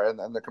watch there.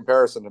 And the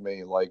comparison to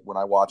me, like when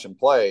I watch him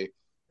play,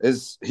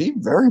 is he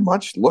very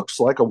much looks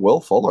like a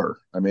Will Fuller.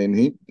 I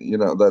mean,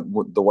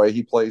 the way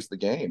he plays the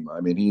game.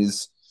 I mean,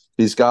 he's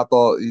got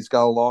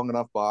a long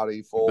enough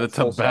body. That's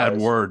a bad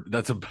word.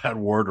 That's a bad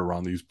word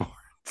around these parts.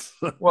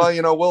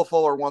 Well, Will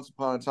Fuller once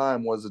upon a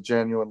time was a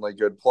genuinely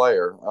good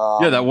player.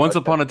 That once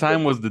upon a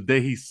time was the day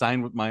he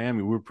signed with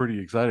Miami. We were pretty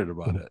excited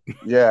about it.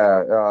 He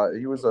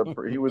was a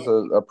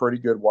pretty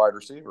good wide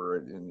receiver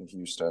in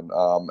Houston.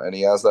 And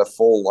he has that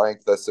full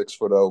length, that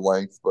 6'0"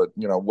 length. But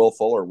Will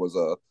Fuller was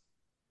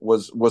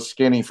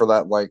skinny for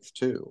that length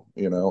too.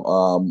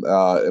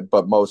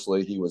 But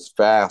mostly he was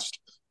fast,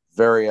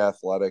 very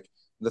athletic.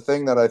 The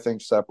thing that I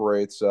think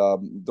separates the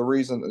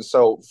reason,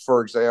 so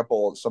for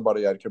example,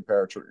 somebody I'd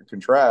compare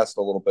contrast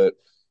a little bit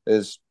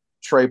is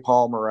Trey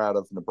Palmer out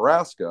of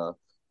Nebraska.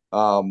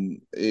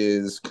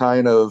 Is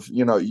kind of,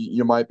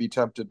 you might be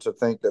tempted to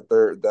think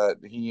that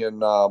he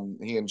and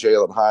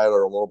Jalin Hyatt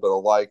are a little bit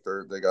alike.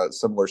 They got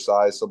similar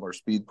size, similar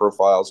speed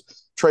profiles.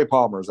 Trey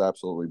Palmer is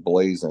absolutely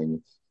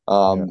blazing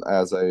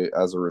as a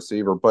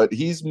receiver, but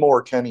he's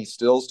more Kenny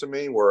Stills to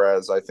me.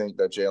 Whereas I think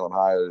that Jalin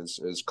Hyatt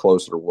is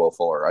closer to Will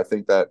Fuller. I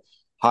think that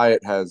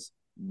Hyatt has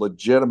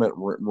legitimate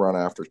run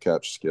after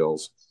catch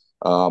skills.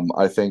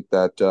 I think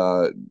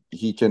that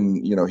he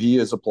can, he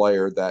is a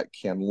player that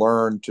can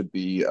learn to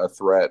be a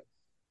threat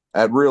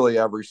at really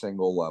every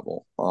single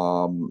level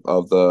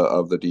of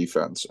the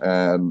defense,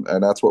 and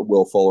that's what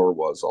Will Fuller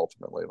was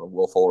ultimately.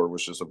 Will Fuller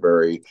was just a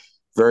very,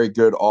 very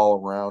good all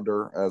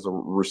rounder as a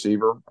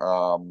receiver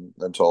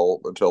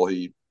until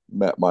he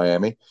met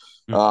Miami,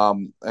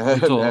 and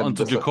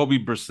until Jacoby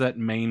Brissett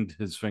maimed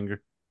his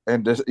finger.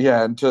 And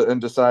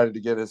decided to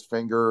get his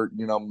finger,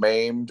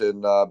 maimed,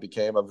 and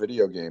became a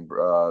video game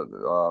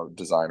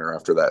designer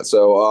after that.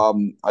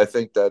 So I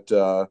think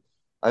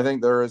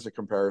there is a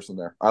comparison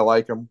there. I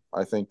like him.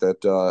 I think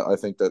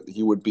that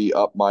he would be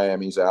up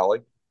Miami's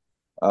alley.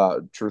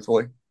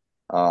 Truthfully,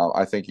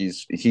 I think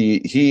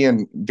he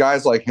and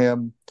guys like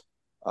him,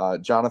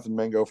 Jonathan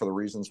Mingo, for the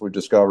reasons we've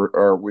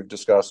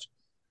discussed,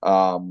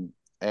 and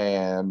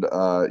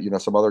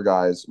some other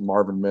guys,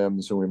 Marvin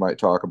Mims, who we might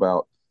talk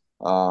about,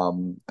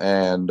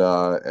 and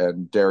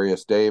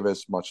Darius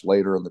Davis much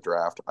later in the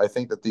draft. I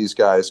think that these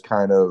guys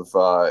kind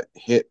of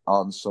hit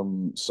on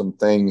some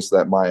things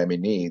that Miami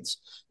needs,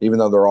 even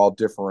though they're all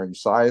differing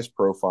size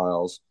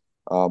profiles.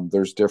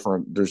 There's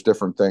different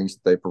things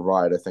that they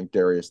provide. I think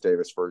Darius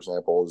Davis, for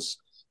example, is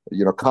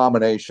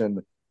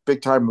combination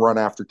big time run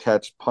after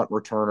catch, punt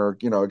returner,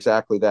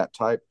 exactly that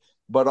type,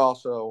 but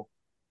also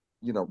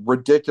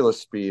ridiculous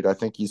speed. I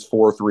think he's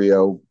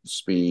 4.30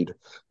 speed,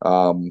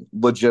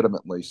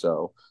 legitimately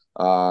so.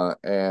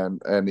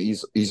 And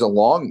he's a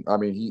long. I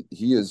mean,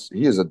 he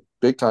is a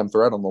big time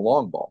threat on the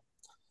long ball,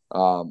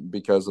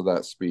 because of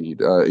that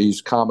speed.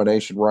 He's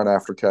combination run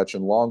after catch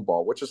and long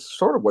ball, which is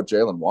sort of what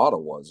Jalen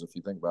Waddle was, if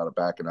you think about it,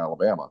 back in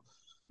Alabama.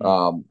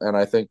 And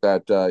I think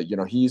that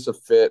he's a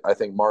fit. I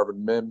think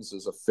Marvin Mims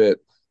is a fit.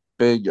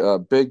 Big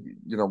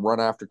run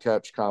after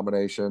catch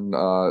combination,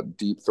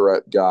 deep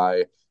threat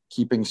guy,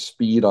 keeping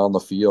speed on the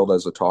field,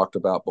 as I talked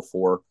about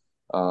before.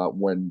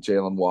 When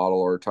Jalen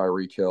Waddle or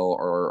Tyreek Hill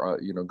or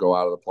go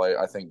out of the play,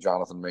 I think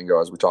Jonathan Mingo,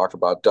 as we talked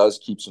about, does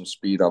keep some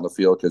speed on the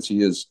field, because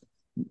he is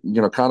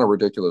kind of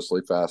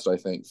ridiculously fast, I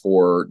think,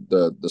 for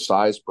the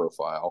size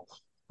profile,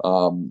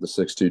 the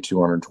 6'2",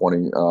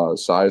 220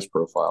 size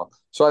profile.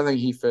 So I think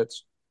he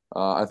fits.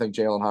 I think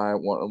Jalen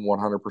Hyatt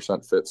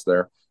 100% fits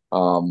there.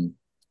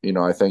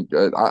 I think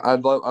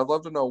I'd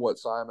love to know what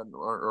Simon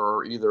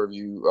or either of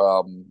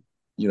you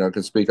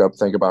can speak up,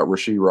 think about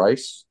Rashee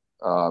Rice.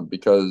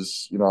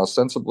 Because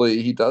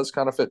ostensibly he does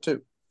kind of fit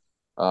too,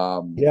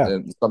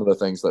 and some of the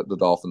things that the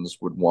Dolphins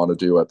would want to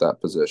do at that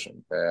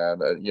position.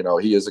 And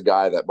he is a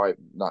guy that might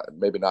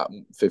maybe not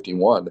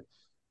 51,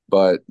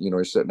 but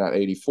he's sitting at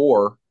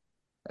 84,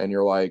 and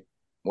you're like,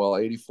 well,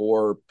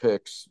 84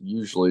 picks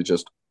usually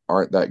just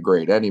aren't that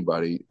great.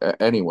 Anyway,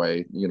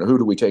 who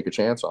do we take a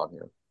chance on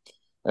here?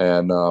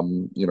 And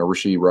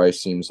Rashee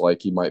Rice seems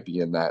like he might be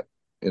in that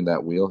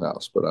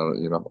wheelhouse, but I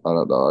don't know.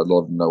 I'd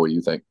love to know what you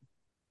think.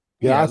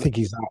 Yeah, I think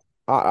he's.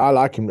 I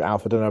like him,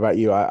 Alf. I don't know about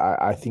you.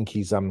 I think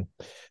he's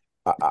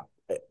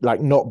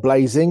like not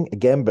blazing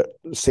again, but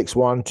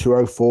 6'1",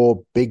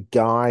 204, big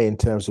guy in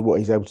terms of what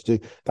he's able to do.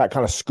 That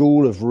kind of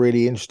school of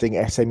really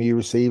interesting SMU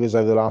receivers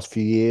over the last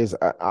few years.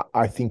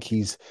 I think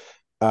he's.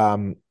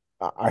 I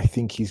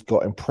think he's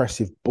got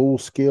impressive ball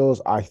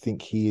skills. I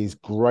think he is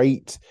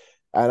great,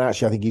 and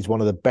actually, I think he's one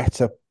of the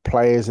better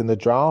players in the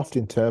draft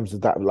in terms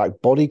of that,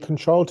 like, body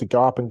control to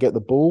go up and get the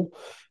ball.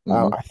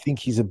 Mm-hmm. I think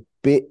he's a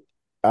bit.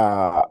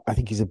 I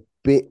think he's a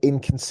bit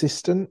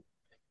inconsistent.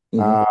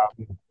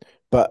 Mm-hmm.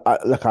 But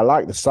look, I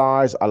like the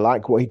size. I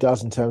like what he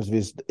does in terms of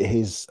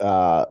his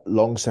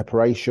long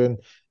separation.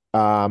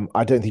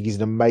 I don't think he's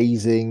an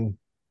amazing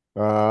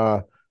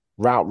route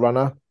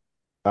runner.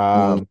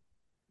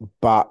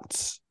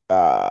 But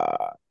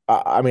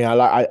I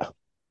mean,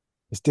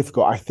 it's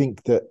difficult. I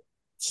think that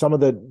some of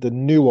the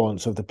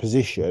nuance of the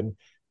position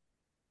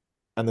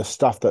and the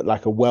stuff that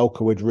like a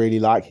Welker would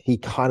really like, he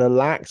kind of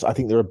lacks. I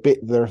think there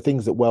are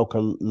things that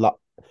Welker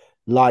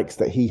likes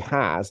that he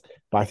has,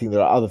 but I think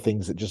there are other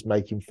things that just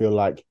make him feel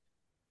like,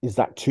 is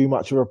that too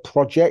much of a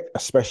project,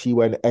 especially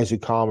when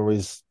Ezukanma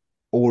is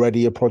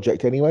already a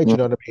project anyway? Do you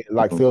know what I mean?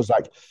 Like, feels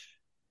like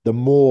the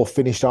more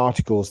finished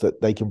articles that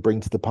they can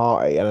bring to the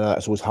party, and I know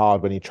that's always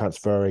hard when you're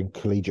transferring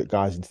collegiate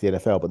guys into the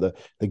NFL, but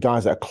the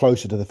guys that are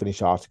closer to the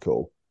finished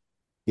article,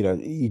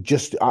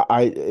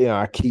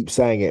 I keep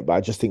saying it, but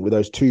I just think with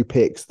those two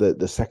picks,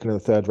 the second and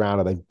the third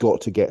rounder, they've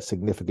got to get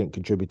significant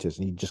contributors,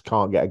 and you just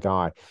can't get a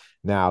guy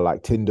now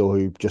like Tyndall,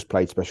 who just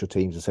played special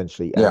teams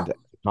essentially, and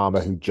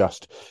Palmer, who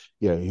just,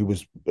 who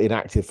was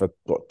inactive for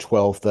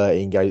 12,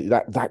 13 games.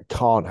 That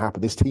can't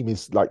happen. This team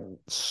is like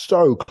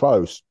so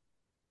close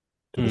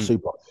to the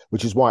Super Bowl,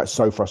 which is why it's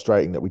so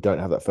frustrating that we don't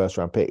have that first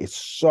round pick. It's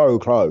so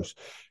close.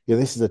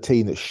 This is a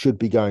team that should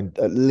be going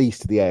at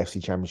least to the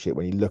AFC Championship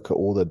when you look at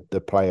all the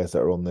players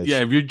that are on this.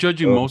 Yeah, if you're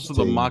judging most of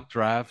the mock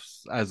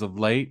drafts as of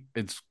late,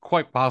 it's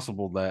quite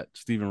possible that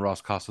Stephen Ross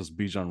cost us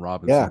Bijan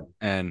Robinson. Yeah.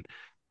 And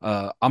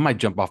I might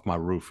jump off my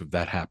roof if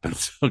that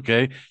happens,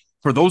 okay?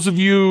 For those of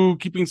you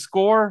keeping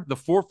score, the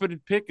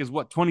forfeited pick is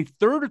what,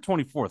 23rd or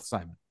 24th,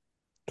 Simon?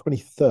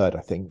 23rd,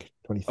 I think.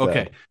 23rd.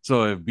 Okay,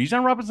 so if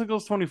Bijan Robinson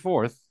goes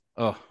 24th,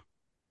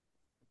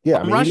 Yeah,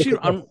 I mean,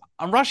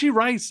 On Rashee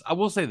Rice, I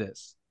will say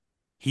this.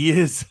 He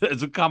is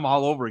it's a come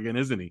all over again,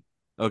 isn't he?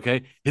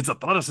 Okay. His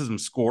athleticism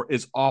score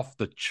is off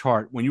the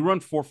chart. When you run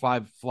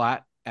 4.5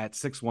 flat at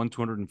 6'1",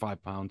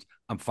 205 pounds,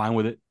 I'm fine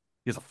with it.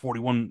 He has a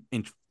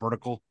 41-inch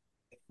vertical.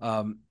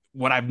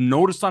 What I've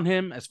noticed on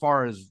him, as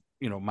far as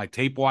my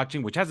tape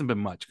watching, which hasn't been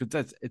much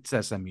because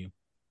it's SMU,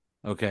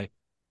 okay,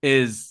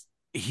 is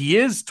he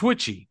is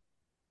twitchy,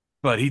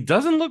 but he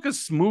doesn't look as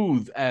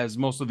smooth as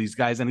most of these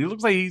guys, and he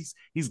looks like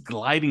he's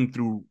gliding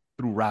through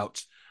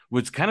routes,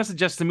 which kind of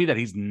suggests to me that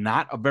he's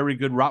not a very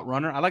good route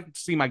runner. I like to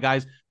see my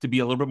guys to be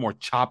a little bit more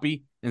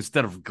choppy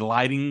instead of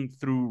gliding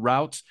through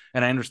routes.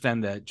 And I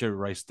understand that Jerry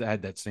Rice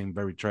had that same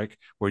very trick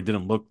where he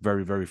didn't look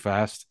very, very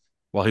fast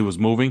while he was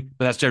moving,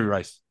 but that's Jerry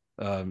Rice.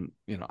 I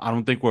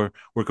don't think we're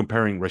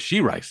comparing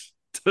Rashee Rice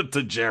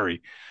to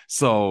Jerry.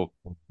 So,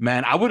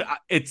 man, I don't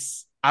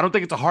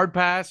think it's a hard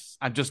pass.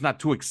 I'm just not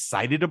too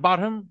excited about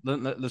him.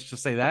 Let's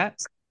just say that.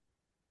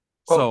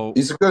 Well,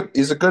 so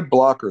he's a good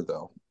blocker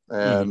though.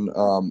 And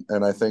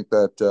and I think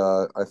that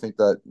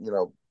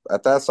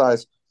at that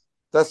size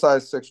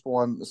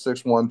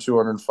 6'1",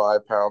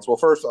 205 pounds. Well,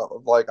 first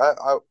off, like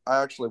I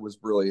actually was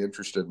really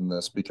interested in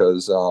this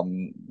because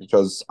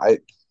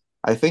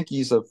I think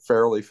he's a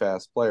fairly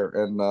fast player,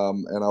 and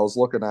I was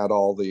looking at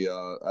all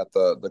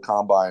the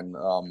combine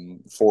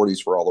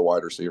 40s for all the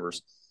wide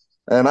receivers,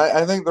 and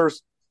I think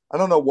I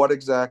don't know what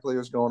exactly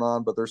is going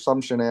on, but there's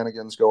some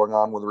shenanigans going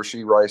on with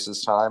Rashee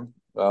Rice's time.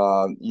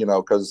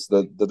 Because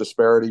the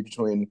disparity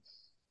between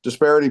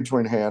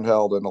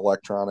handheld and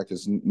electronic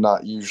is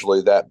not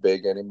usually that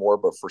big anymore,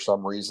 but for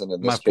some reason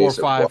in this case,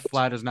 4.5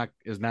 flat is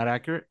not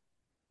accurate.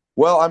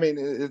 Well, I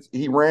mean,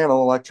 he ran an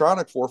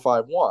electronic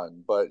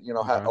 4.51, but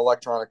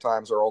electronic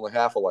times are only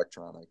half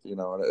electronic,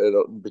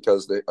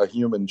 because a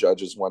human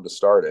judges when to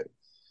start it,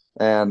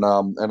 and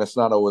it's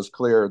not always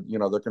clear.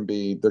 There can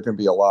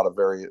be a lot of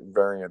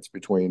variance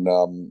between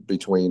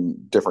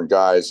different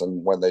guys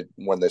and when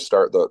they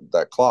start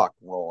that clock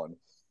rolling,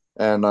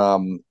 and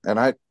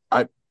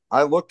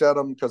I looked at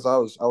them because I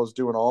was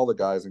doing all the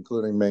guys,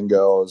 including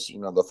Mingo's,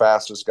 the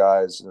fastest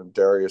guys,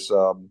 Darius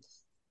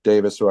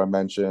Davis, who I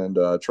mentioned,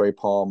 Trey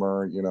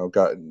Palmer,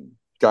 got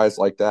guys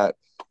like that,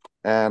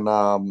 and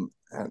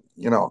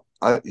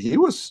he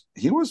was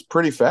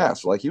pretty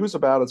fast. Like he was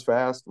about as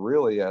fast,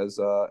 really, as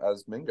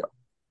Mingo.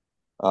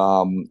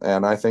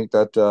 And I think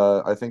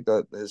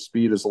that his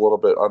speed is a little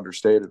bit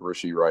understated,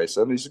 Rashee Rice,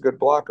 and he's a good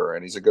blocker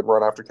and he's a good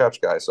run after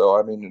catch guy. So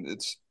I mean,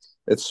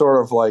 it's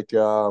sort of like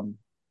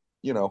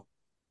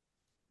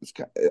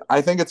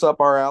I think it's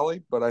up our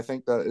alley, but I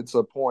think that it's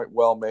a point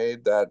well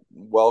made that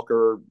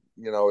Welker,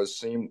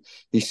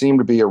 he seemed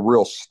to be a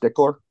real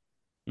stickler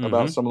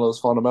about some of those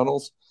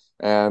fundamentals,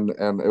 and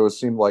it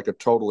seemed like a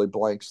totally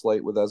blank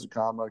slate with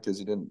Ezukanma because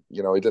he didn't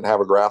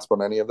have a grasp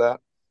on any of that,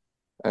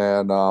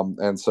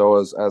 and so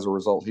as a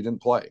result he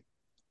didn't play,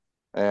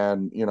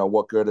 and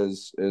what good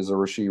is a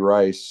Rashee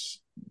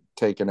Rice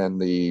taken in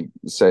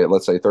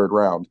let's say third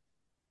round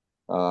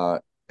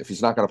if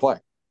he's not going to play.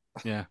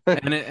 Yeah,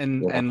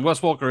 and Wes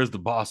Welker is the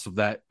boss of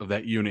that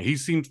unit.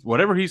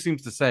 Whatever he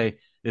seems to say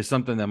is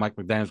something that Mike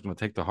McDaniel is going to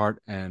take to heart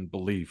and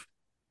believe.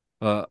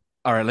 All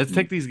right, let's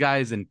take these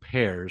guys in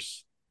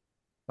pairs.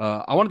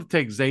 I wanted to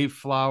take Zay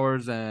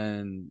Flowers,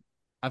 and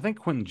I think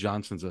Quentin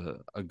Johnston's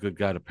a good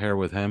guy to pair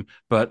with him.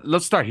 But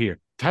let's start here.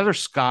 Tyler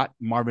Scott,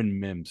 Marvin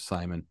Mims,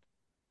 Simon.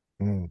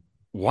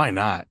 Why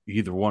not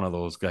either one of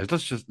those guys?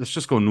 Let's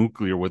just go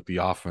nuclear with the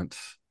offense.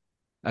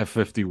 At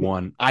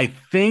 51, I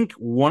think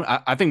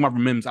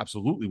Marvin Mims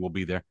absolutely will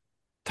be there.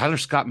 Tyler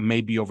Scott may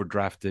be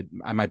overdrafted.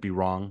 I might be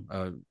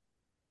wrong.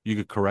 You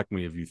could correct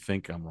me if you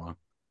think I'm wrong.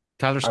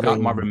 Tyler Scott,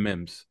 Marvin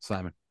Mims,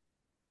 Simon.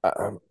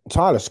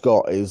 Tyler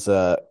Scott is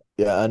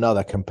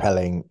another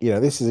compelling.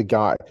 This is a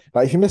guy,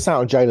 like if you miss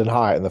out on Jalen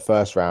Hyatt in the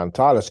first round,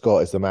 Tyler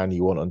Scott is the man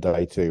you want on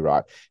day two,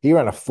 right? He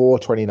ran a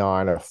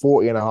 4.29, a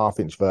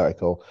 40.5-inch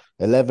vertical,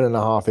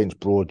 11.5-inch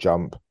broad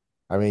jump.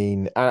 I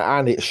mean,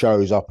 and it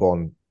shows up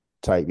on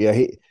tape.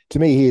 Yeah, to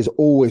me, he is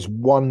always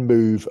one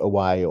move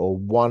away or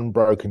one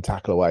broken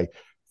tackle away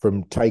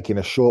from taking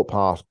a short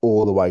pass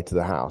all the way to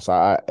the house.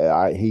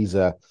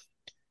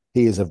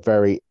 He is a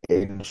very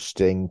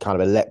interesting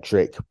kind of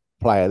electric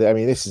player. I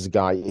mean, this is a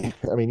guy.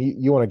 I mean,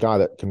 you want a guy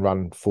that can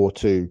run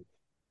 4.2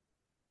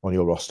 on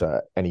your roster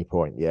at any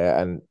point.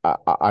 Yeah, and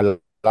I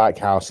like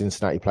how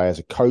Cincinnati players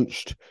are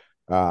coached.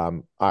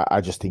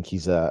 I just think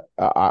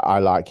I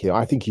like him.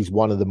 I think he's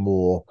one of the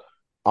more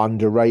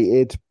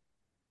underrated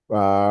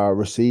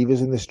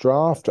receivers in this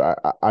draft.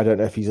 I don't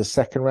know if he's a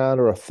second round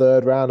or a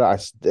third round. I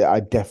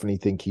definitely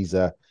think he's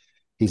a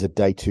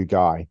day two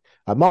guy.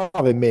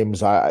 Marvin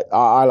Mims, I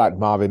like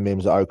Marvin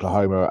Mims at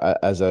Oklahoma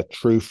as a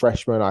true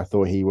freshman. I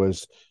thought he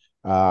was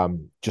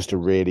just a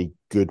really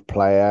good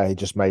player. He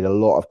just made a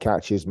lot of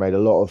catches, made a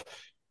lot of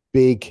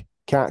big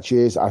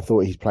catches. I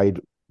thought he's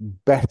played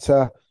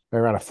better.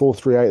 Around a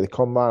 4.38 at the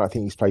combine. I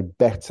think he's played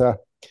better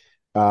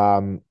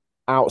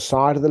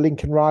outside of the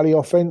Lincoln Riley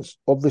offense,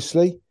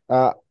 obviously.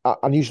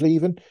 Unusually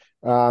even,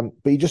 but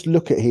you just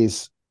look at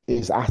his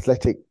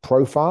athletic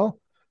profile.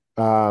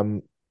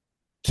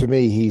 to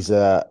me, he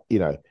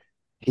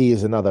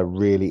is another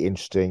really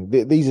interesting.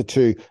 These are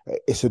two.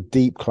 It's a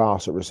deep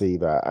class at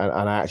receiver,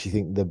 and I actually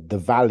think the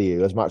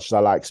value, as much as I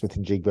like Smith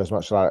and Jigba, as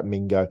much as I like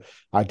Mingo,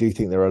 I do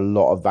think there are a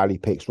lot of value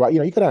picks. Right,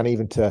 you go down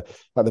even to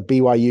like the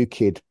BYU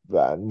kid,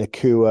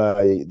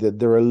 Nakua.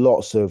 There are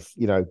lots of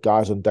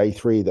guys on day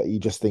three that you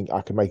just think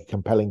I can make a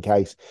compelling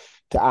case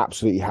to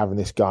absolutely having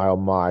this guy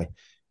on my,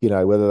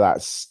 whether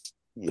that's,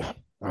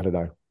 I don't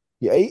know.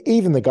 Yeah,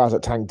 even the guys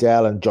at Tank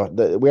Dell and Josh,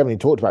 we haven't even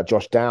talked about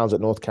Josh Downs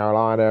at North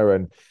Carolina,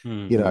 and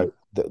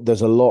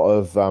there's a lot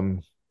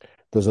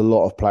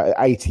of play.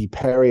 A.T.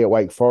 Perry at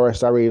Wake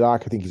Forest, I really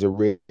like. I think he's a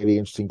really, really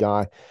interesting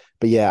guy.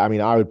 But yeah, I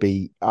mean, I would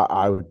be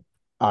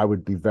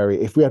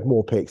very. If we had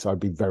more picks, I'd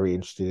be very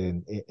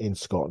interested in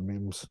Scott and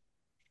Mims.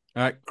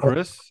 All right,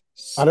 Chris.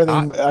 I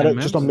don't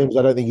just on Mims.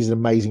 I don't think he's an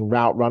amazing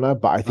route runner,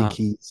 but I think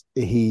you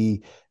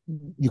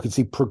can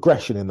see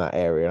progression in that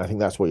area, and I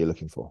think that's what you're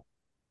looking for.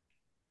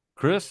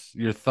 Chris,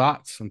 your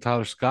thoughts on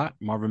Tyler Scott,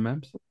 Marvin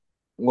Mims?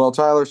 Well,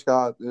 Tyler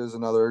Scott is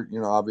another,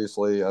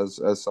 obviously, as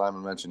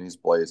Simon mentioned, he's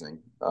blazing.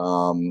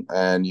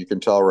 And you can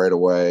tell right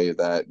away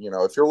that,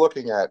 if you're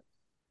looking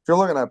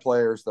at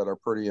players that are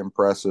pretty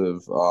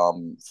impressive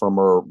from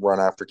a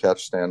run after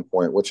catch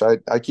standpoint, which I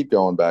keep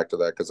going back to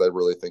that because I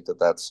really think that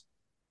that's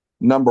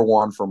number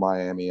one for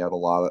Miami at a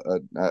lot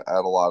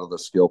of the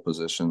skill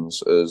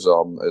positions is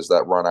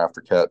that run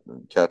after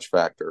catch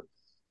factor.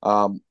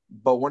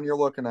 But when you're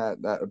looking at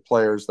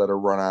players that are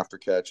run after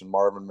catch, and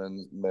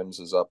Marvin Mims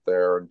is up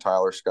there, and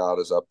Tyler Scott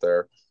is up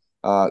there.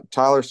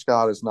 Tyler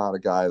Scott is not a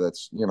guy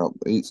that's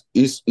he's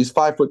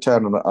 5'10"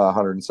 and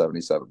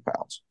 177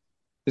 pounds.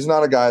 He's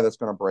not a guy that's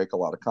going to break a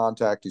lot of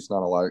contact. He's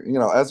not a lot.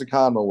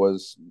 Ezukanma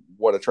was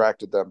what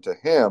attracted them to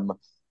him.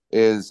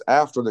 Is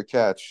after the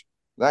catch,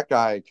 that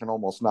guy can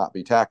almost not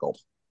be tackled.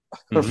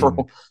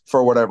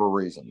 For whatever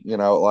reason,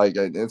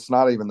 it's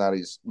not even that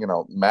he's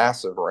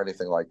massive or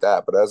anything like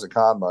that, but as a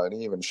Ezukanma, and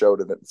he even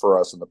showed it for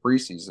us in the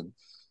preseason,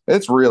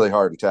 it's really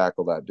hard to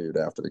tackle that dude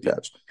after the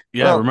catch.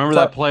 Yeah, remember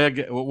that play?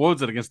 What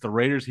was it against the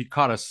Raiders? He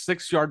caught a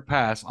 6-yard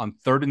pass on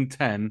 3rd and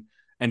 10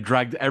 and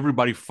dragged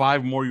everybody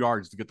 5 more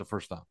yards to get the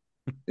first down.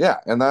 Yeah,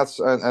 and that's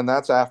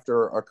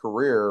after a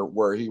career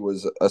where he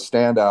was a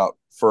standout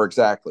for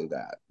exactly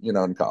that,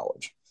 in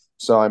college.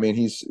 So I mean,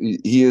 he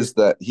is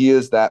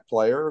that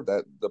player,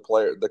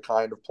 the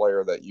kind of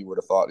player that you would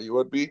have thought he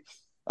would be.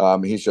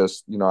 He's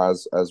just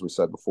as we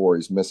said before,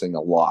 he's missing a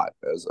lot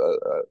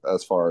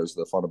as far as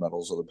the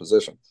fundamentals of the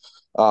position,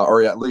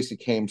 or at least he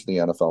came to the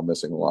NFL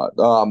missing a lot.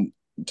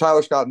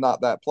 Tyler Scott, not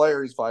that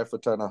player. He's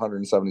 5'10",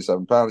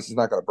 177 pounds. He's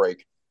not going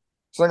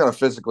to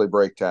physically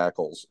break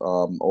tackles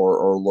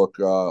or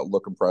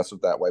look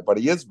impressive that way, but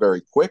he is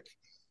very quick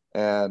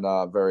and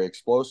very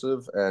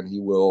explosive, and he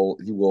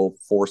will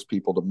force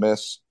people to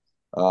miss,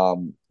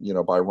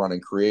 by running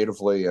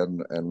creatively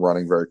and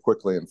running very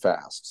quickly and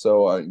fast.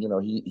 So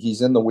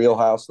he's in the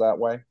wheelhouse that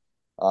way.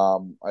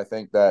 I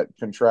think that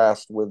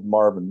contrast with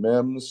Marvin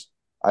Mims.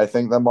 I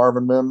think that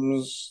Marvin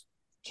Mims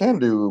can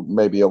do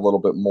maybe a little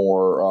bit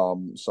more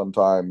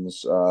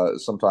sometimes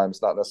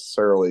not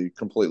necessarily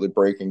completely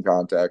breaking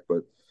contact,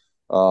 but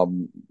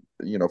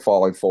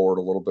falling forward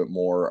a little bit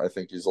more. I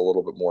think he's a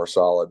little bit more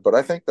solid. But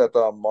I think that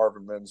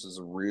Marvin Mims is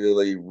a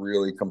really,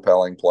 really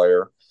compelling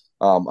player.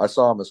 I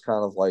saw him as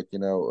kind of like,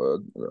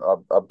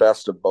 a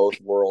best of both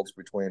worlds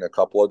between a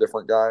couple of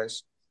different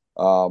guys,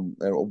 and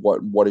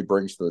what he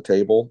brings to the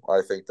table.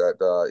 I think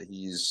that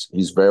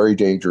he's very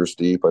dangerous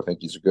deep. I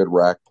think he's a good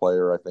rack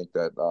player. I think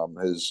that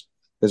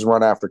his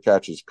run after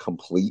catch is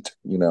complete.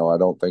 I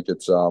don't think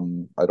it's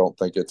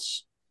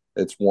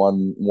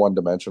one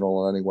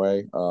dimensional in any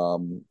way.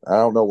 I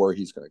don't know where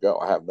he's going to go.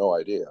 I have no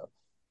idea,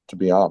 to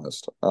be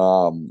honest.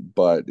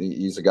 But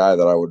he's a guy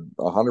that I would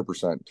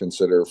 100%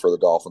 consider for the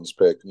Dolphins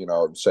pick,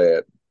 say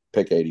at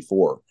pick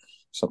 84,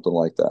 something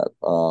like that.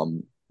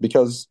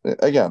 Because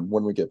again,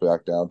 when we get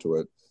back down to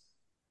it,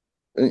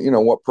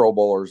 what Pro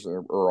Bowlers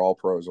or All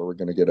Pros are we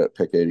going to get at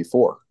pick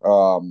 84?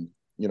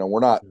 We're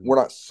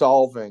not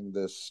solving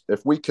this.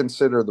 If we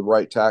consider the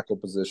right tackle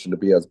position to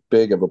be as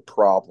big of a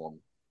problem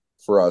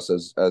for us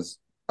as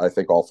I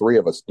think all three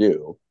of us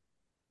do,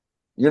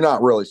 you're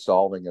not really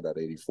solving it at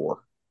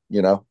 84,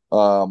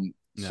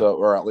 so,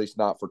 or at least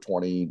not for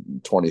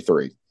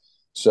 2023.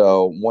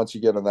 So once you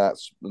get in that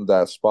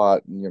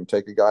spot,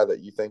 take a guy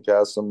that you think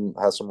has some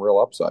real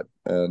upside,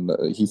 and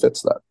he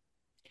fits that.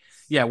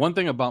 Yeah, one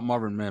thing about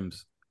Marvin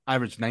Mims,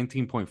 averaged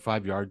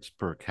 19.5 yards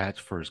per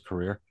catch for his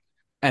career,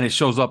 and it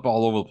shows up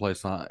all over the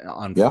place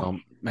on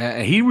film.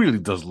 Man, he really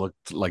does look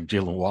like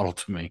Jalen Waddle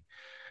to me,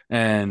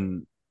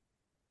 and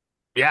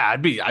yeah,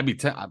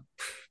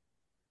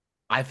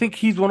 I think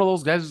he's one of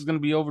those guys who's going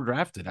to be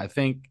overdrafted. I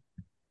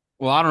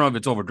don't know if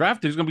it's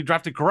overdrafted. He's going to be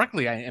drafted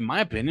correctly, in my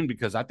opinion,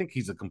 because I think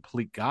he's a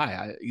complete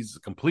guy. He's a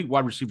complete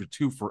wide receiver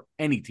 2 for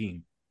any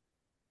team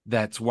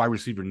that's wide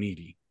receiver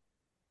needy.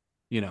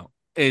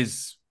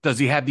 Does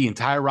he have the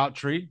entire route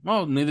tree?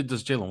 Well, neither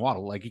does Jalen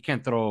Waddle. Like, you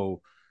can't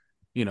throw,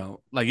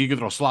 like you can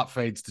throw slot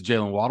fades to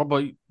Jalen Waddle,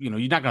 but you're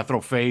not going to throw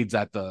fades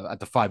at the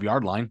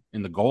 5-yard line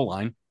in the goal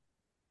line.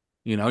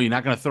 You know, you're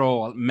not going to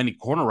throw many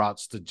corner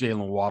routes to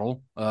Jalen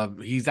Waddle.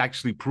 He's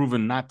actually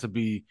proven not to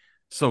be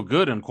so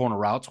good in corner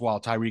routes, while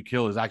Tyreek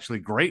Hill is actually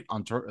great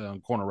on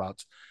corner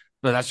routes.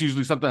 But that's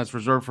usually something that's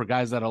reserved for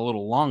guys that are a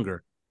little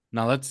longer.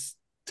 Now let's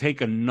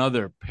take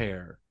another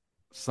pair,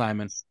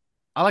 Simon.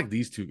 I like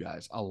these two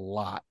guys a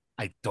lot.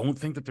 I don't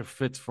think that they're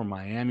fits for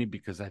Miami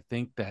because I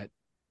think that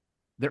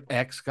they're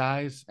X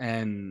guys,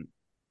 and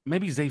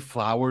maybe Zay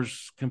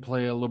Flowers can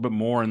play a little bit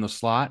more in the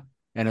slot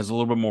and is a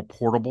little bit more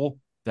portable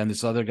than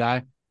this other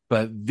guy.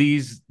 But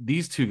these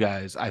two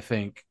guys, I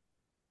think,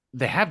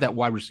 they have that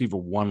wide receiver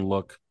one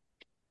look.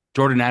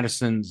 Jordan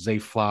Addison, Zay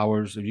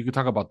Flowers. If you could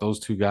talk about those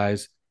two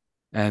guys,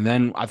 and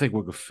then I think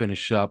we could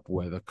finish up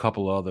with a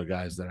couple of other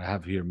guys that I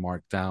have here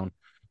marked down.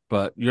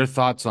 But your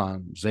thoughts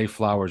on Zay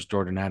Flowers,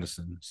 Jordan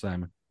Addison,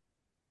 Simon?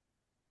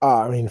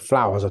 I mean,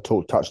 Flowers,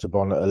 touched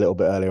upon a little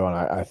bit earlier on.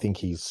 I think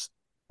he's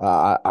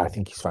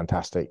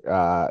fantastic.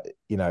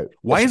 You know,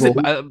 why is it?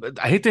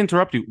 I hate to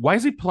interrupt you. Why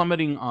is he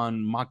plummeting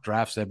on mock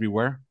drafts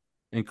everywhere,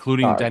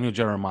 including Daniel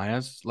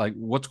Jeremiah's? Like,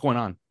 what's going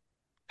on?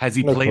 Has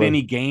he played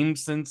any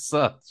games since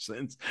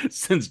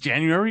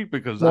January?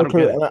 Because I don't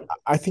get it.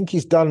 I think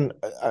he's done.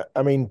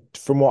 I mean,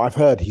 from what I've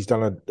heard, he's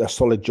done a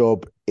solid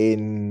job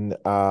in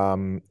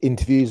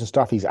interviews and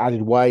stuff. He's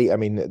added weight. I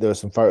mean, there were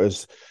some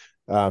photos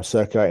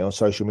circulating on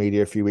social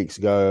media a few weeks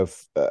ago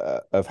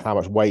of how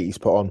much weight he's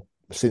put on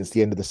since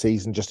the end of the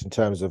season, just in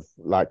terms of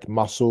like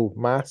muscle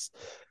mass.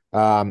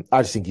 I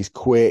just think he's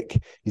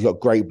quick. He's got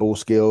great ball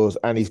skills,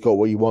 and he's got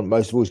what you want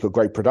most of all. He's got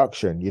great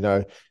production. You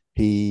know,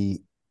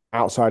 he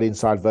outside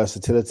inside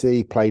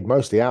versatility, played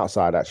mostly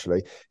outside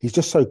actually. He's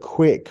just so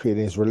quick in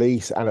his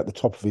release and at the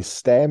top of his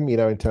stem, you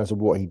know, in terms of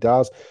what he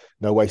does.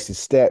 No wasted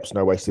steps,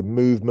 no wasted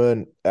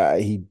movement.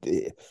 I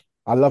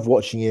love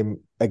watching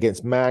him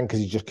against man because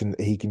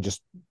he can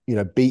just, you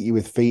know, beat you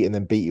with feet and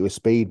then beat you with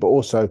speed. But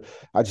also,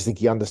 I just think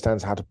he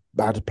understands how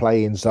to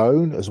play in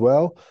zone as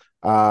well.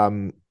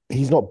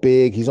 He's not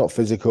big, he's not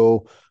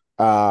physical,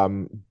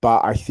 but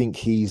I think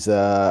he's,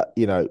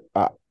 you know,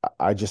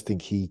 I just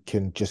think he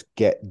can just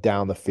get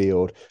down the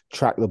field,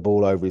 track the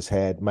ball over his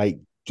head, make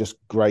just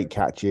great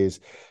catches,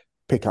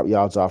 pick up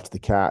yards after the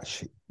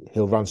catch.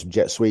 He'll run some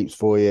jet sweeps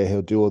for you.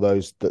 He'll do all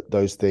those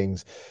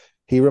things.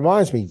 He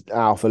reminds me,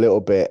 Alf, a little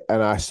bit,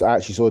 and I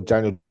actually saw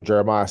Daniel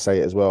Jeremiah say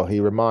it as well.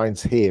 He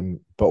reminds him,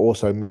 but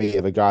also me,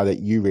 of a guy that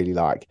you really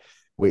like,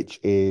 which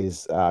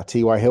is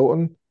T.Y.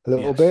 Hilton a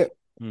little bit.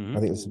 Mm-hmm. I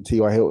think there's some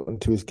T.Y. Hilton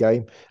to his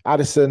game.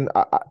 Addison,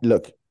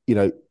 look, you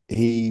know,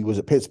 he was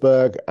at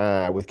Pittsburgh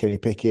with Kenny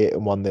Pickett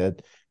and won the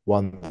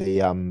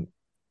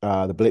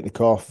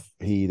Biletnikoff.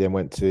 He then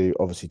went to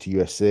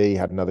USC,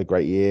 had another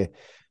great year.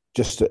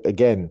 Just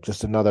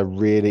another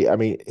really. I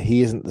mean,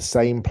 he isn't the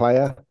same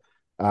player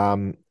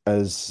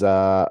as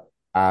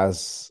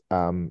Flowers.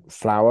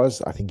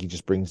 I think he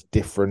just brings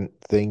different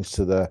things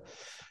to the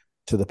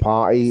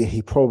party.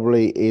 He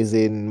probably is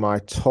in my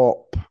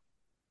top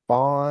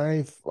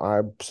 5, I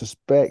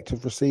suspect,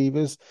 of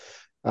receivers.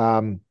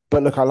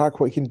 But look, I like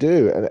what he can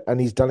do,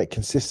 and he's done it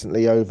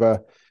consistently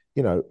over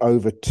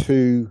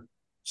 2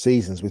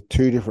 seasons with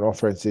 2 different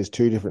offenses,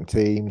 2 different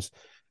teams.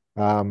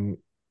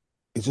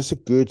 He's just a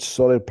good,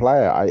 solid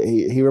player.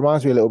 He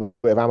reminds me a little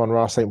bit of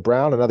Amon-Ra St.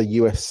 Brown, another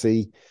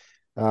USC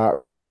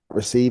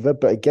receiver,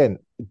 but again,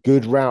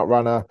 good route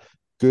runner,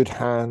 good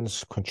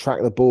hands, can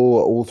track the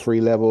ball at all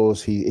 3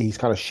 levels. He's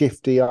kind of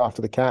shifty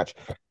after the catch.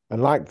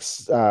 And like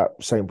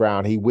St.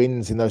 Brown, he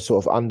wins in those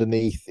sort of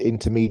underneath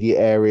intermediate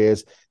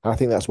areas. And I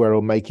think that's where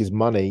he'll make his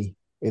money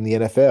in the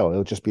NFL.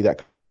 He'll just be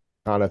that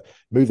kind of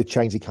move the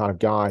chainsy kind of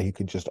guy who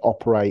can just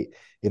operate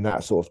in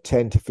that sort of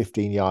 10 to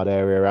 15 yard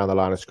area around the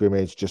line of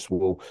scrimmage, just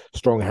will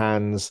strong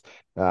hands,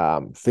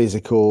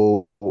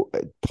 physical,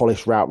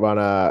 polished route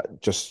runner.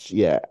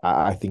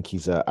 I think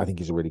he's a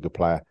really good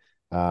player.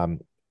 I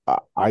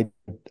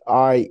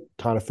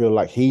kind of feel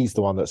like he's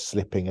the one that's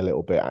slipping a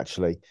little bit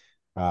actually.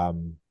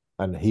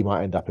 And he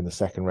might end up in the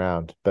second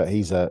round, but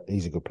he's a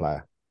good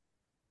player.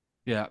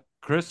 Yeah,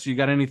 Chris, you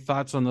got any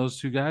thoughts on those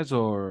 2 guys,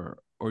 or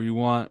you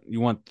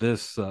want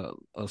this a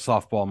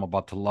softball I'm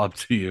about to lob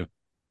to you?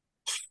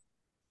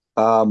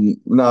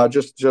 No,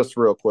 just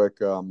real quick,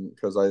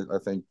 because I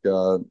think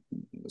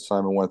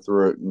Simon went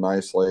through it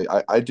nicely.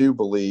 I do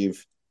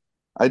believe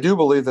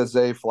that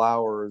Zay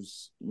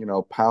Flowers, you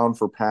know, pound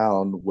for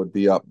pound, would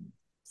be up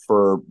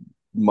for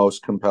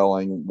most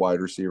compelling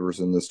wide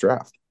receivers in this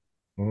draft.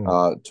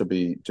 To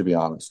be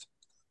honest.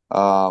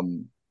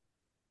 And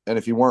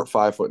if you weren't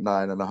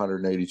 5'9" and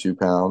 182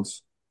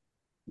 pounds,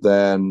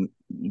 then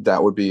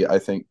that would be, I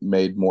think,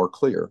 made more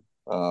clear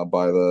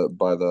by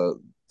the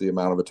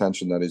amount of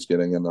attention that he's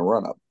getting in the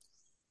run up.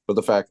 But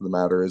the fact of the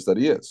matter is that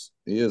he is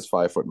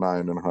 5'9"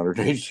 and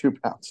 182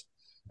 pounds.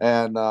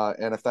 And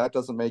if that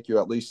doesn't make you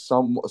at least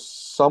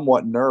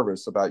somewhat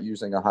nervous about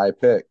using a high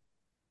pick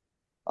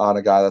on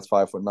a guy that's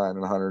 5'9"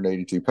 and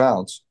 182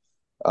 pounds,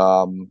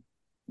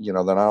 you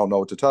know, then I don't know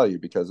what to tell you,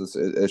 because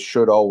it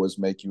should always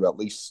make you at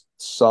least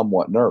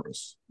somewhat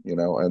nervous, you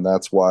know, and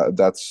that's why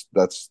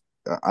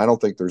I don't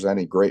think there's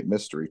any great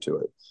mystery to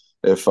it.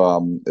 if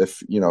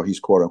he's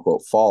quote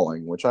unquote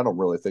falling, which I don't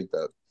really think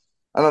that.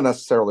 I don't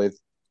necessarily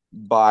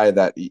buy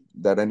that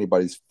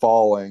anybody's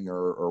falling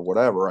or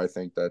whatever. I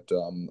think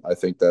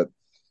that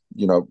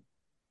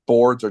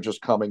boards are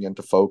just coming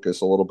into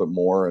focus a little bit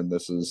more, and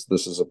this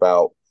is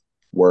about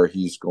where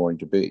he's going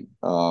to be.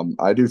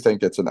 I do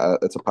think it's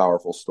a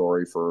powerful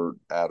story for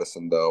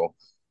Addison, though,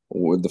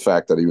 with the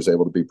fact that he was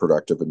able to be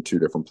productive in two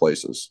different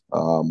places.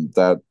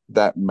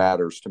 That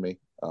matters to me.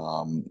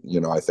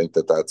 I think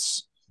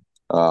that's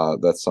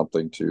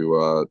something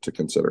to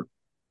consider.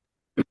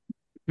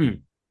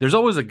 There's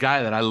always a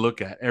guy that I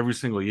look at every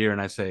single year and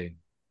I say,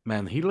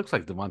 man, he looks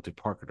like Devontae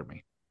Parker to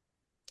me.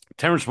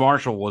 Terrence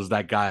Marshall was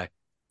that guy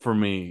for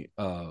me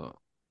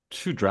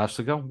 2 drafts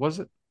ago, was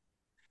it?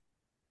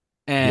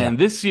 And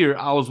this year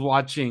I was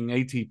watching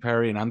A.T.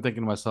 Perry and I'm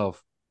thinking to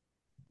myself,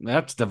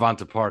 that's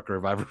Devontae Parker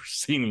if I've ever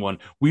seen one.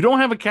 We don't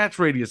have a catch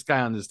radius guy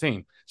on this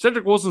team.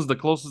 Cedric Wilson's the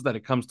closest that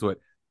it comes to it.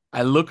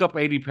 I look up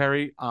A.T.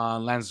 Perry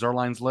on Lance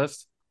Zierlein's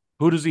list.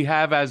 Who does he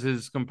have as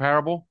his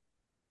comparable?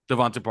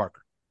 Devontae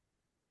Parker.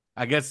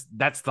 I guess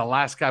that's the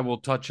last guy we'll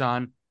touch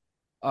on.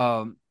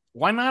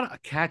 Why not a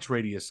catch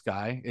radius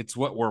guy? It's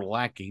what we're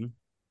lacking.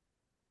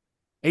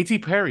 A.T.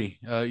 Perry,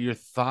 your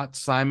thoughts,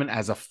 Simon,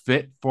 as a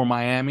fit for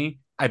Miami?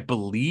 I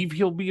believe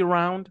he'll be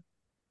around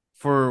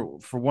for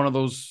one of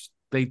those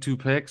day 2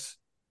 picks.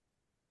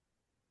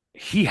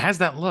 He has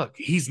that look.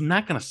 He's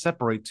not going to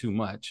separate too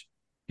much.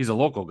 He's a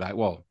local guy.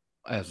 Well,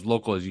 as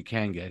local as you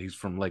can get. He's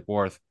from Lake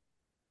Worth.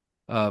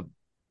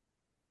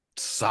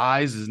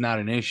 Size is not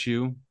an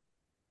issue.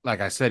 Like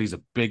I said, he's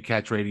a big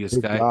catch radius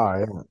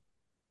guy.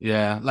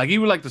 Yeah, like he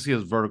would like to see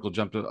his vertical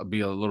jump to be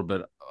a little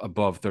bit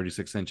above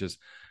 36 inches.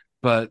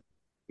 But,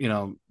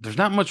 there's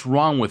not much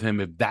wrong with him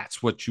if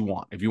that's what you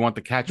want. If you want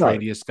the catch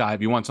radius guy,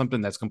 if you want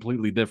something that's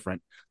completely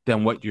different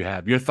than what you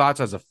have. Your thoughts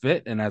as a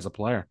fit and as a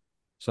player,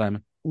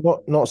 Simon?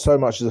 Not so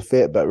much as a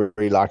fit, but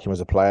really like him as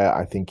a player.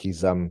 I think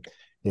he's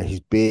he's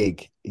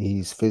big,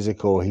 he's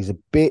physical, he's a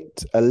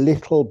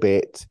little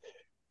bit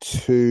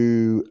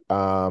too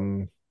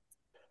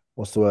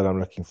what's the word I'm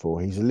looking for?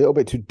 He's a little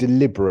bit too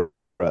deliberate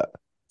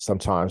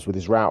sometimes with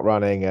his route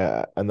running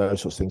and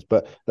those sorts of things.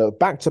 But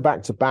back to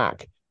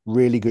back,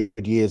 really good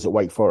years at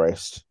Wake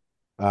Forest.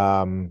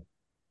 You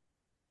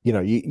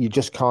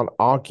just can't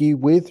argue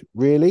with,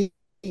 really.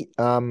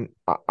 I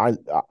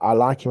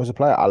like him as a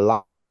player. I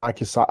like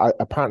his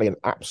apparently an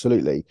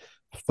absolutely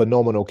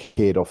phenomenal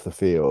kid off the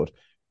field.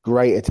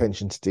 Great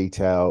attention to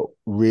detail,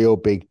 real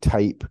big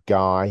tape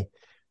guy.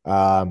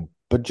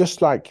 But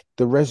just like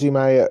the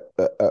resume at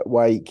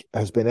Wake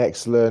has been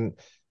excellent.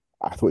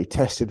 I thought he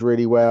tested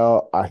really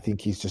well. I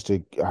think he's just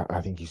a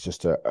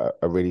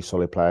really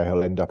solid player.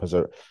 He'll end up as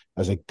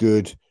a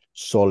good,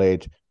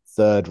 solid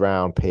 3rd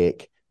round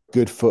pick.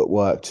 Good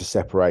footwork to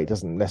separate.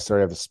 Doesn't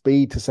necessarily have the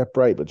speed to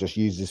separate, but just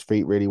uses his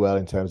feet really well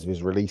in terms of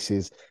his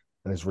releases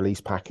and his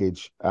release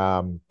package.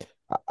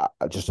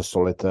 Just a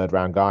solid 3rd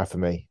round guy for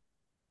me.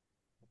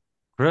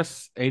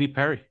 Chris, A.T.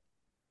 Perry.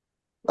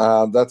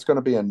 That's going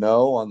to be a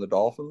no on the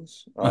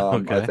Dolphins.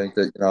 Okay. I think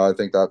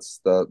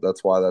that's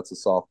why that's a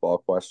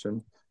softball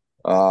question.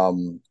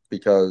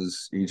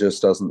 Because he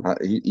just doesn't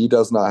he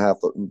does not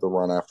have the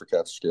run after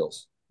catch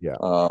skills. Yeah.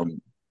 To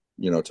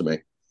me.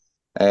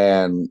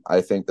 And I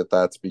think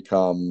that's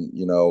become,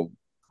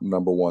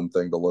 number one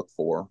thing to look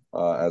for,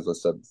 as I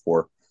said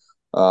before.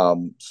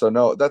 So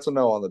no, that's a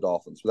no on the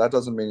Dolphins, but that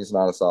doesn't mean he's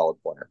not a solid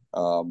player.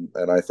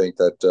 And I think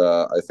that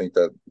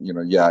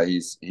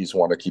he's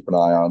one to keep an eye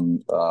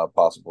on,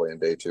 possibly in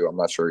day 2. I'm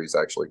not sure he's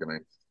actually going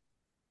to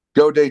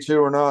go day 2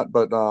 or not,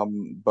 but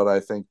I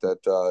think that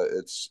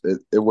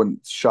it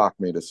wouldn't shock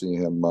me to see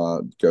him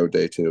go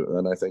day 2,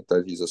 and I think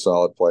that he's a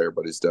solid player,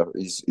 but he's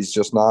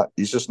just not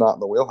in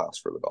the wheelhouse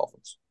for the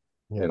Dolphins.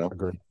 Yeah, I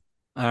agree.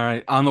 All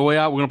right, on the way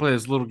out, we're gonna play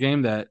this little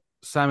game that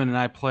Simon and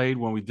I played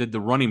when we did the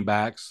running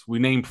backs. We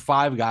named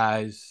 5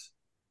 guys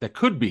that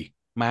could be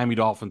Miami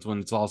Dolphins when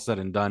it's all said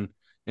and done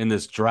in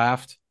this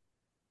draft.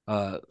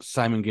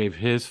 Simon gave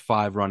his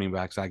 5 running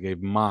backs. I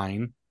gave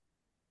mine.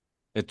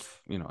 It's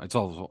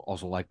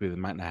also likely they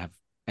might not have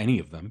any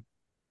of them.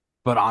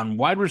 But on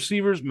wide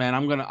receivers, man,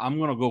 I'm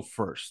gonna go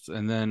first,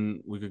 and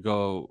then we could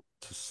go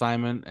to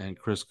Simon, and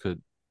Chris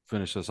could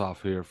finish us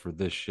off here for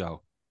this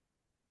show.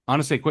 I'm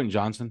gonna say Quentin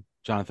Johnson,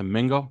 Jonathan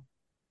Mingo,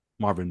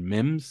 Marvin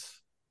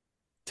Mims,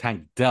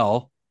 Tank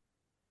Dell,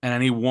 and I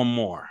need one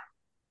more.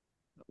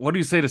 What do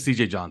you say to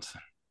CJ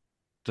Johnson?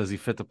 Does he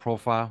fit the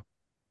profile?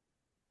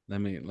 Let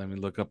me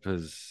look up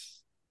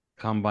his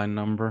combine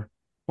number.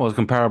 Well, his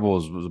comparable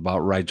was about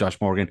right,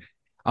 Josh Morgan.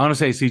 I want to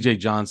say CJ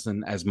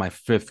Johnson as my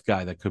 5th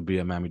guy that could be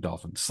a Miami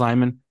Dolphin.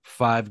 Simon,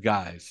 5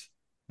 guys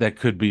that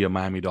could be a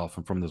Miami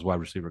Dolphin from this wide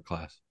receiver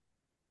class.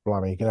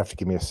 Blimey, you're gonna have to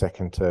give me a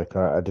second to.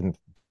 I didn't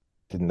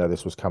know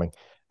this was coming.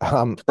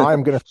 I'm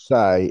gonna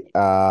say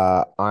guys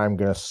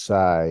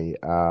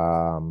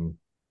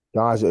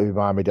that would be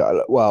Miami.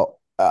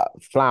 Well,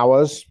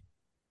 Flowers,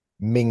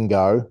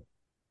 Mingo,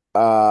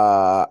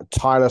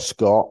 Tyler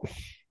Scott,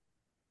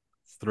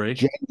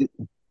 3.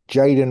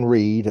 Jaden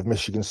Reed of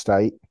Michigan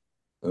State.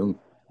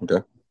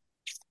 Okay.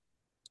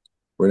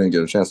 We didn't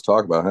get a chance to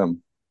talk about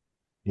him.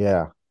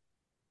 Yeah.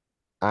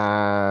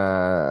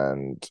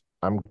 And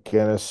I'm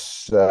going to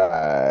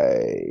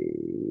say,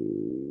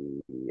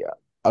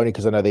 only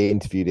because I know they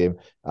interviewed him,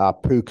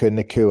 Puka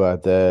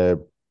Nacua,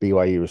 the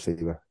BYU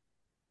receiver.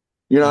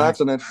 That's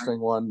an interesting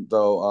one,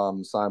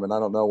 though, Simon. I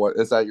don't know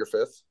is that your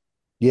fifth?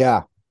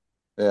 Yeah.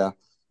 Yeah.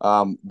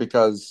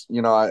 Because,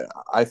 I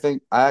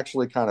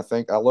actually kind of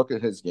think I look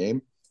at his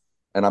game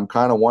and I'm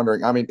kind of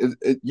wondering, I mean,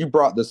 you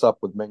brought this up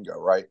with Mingo,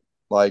 right?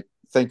 Like,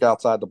 think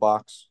outside the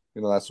box,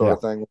 that sort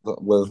of thing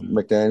with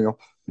McDaniel.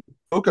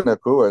 Puka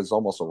Nacua is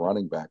almost a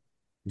running back.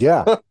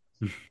 Yeah.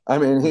 I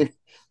mean, he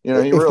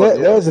really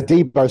there's a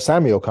Deebo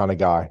Samuel kind of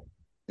guy.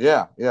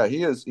 Yeah,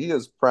 he is.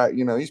 He's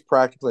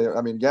practically.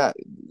 I mean, yeah,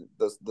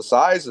 the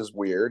size is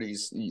weird.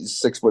 He's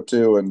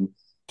 6'2" and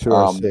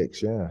 206.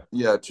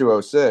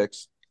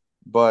 206.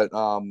 But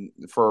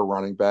for a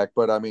running back,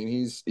 but I mean,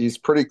 he's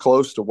pretty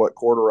close to what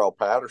Cordarrelle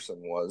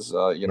Patterson was.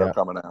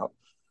 Coming out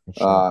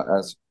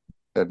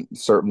and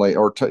certainly,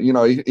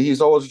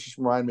 he's always just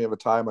reminded me of a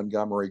Ty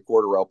Montgomery,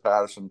 Cordarrelle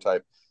Patterson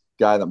type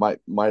guy that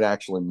might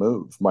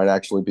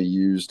actually be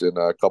used in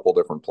a couple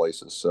different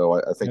places. So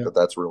I think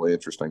that's really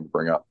interesting to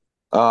bring up.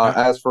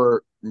 As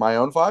for my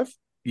own five,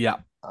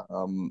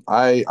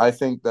 I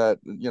think that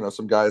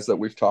some guys that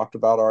we've talked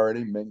about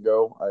already,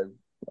 Mingo, I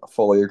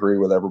fully agree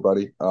with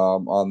everybody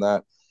on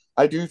that.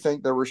 I do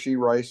think that Rashee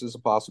Rice is a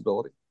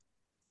possibility.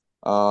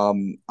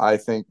 I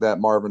think that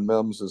Marvin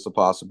Mims is a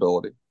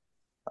possibility.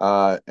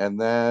 And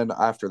then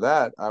after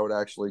that, I would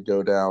actually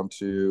go down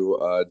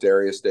to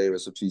Darius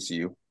Davis of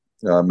TCU.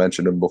 I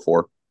mentioned him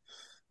before.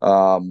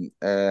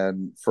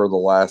 And for the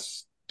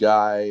last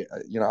guy,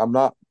 I'm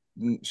not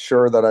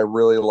sure that I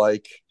really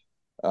like,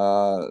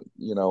 Tyler.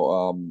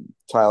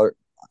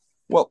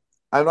 Well,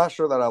 I'm not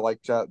sure that I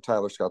like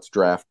Tyler Scott's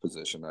draft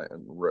position.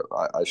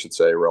 I should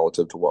say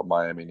relative to what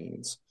Miami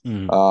needs.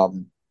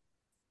 Mm-hmm.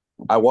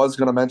 I was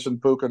going to mention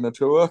Puka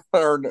Nacua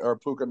or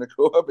Puka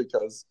Nacua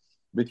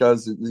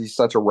because he's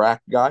such a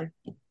rack guy,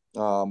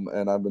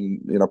 and I've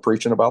been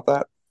preaching about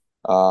that.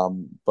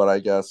 But I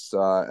guess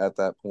at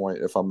that point,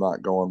 if I'm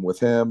not going with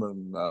him,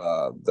 and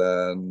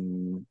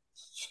then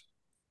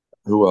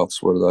who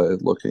else was I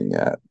looking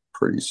at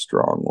pretty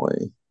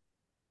strongly?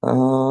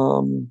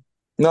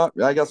 No,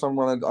 I guess I'm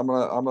gonna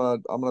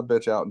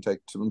bitch out and take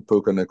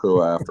Puka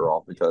Nacua after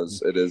all,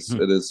 because it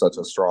is such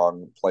a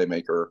strong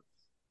playmaker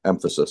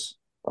emphasis,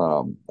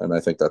 and I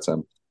think that's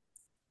him.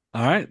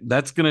 All right,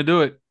 that's gonna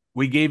do it.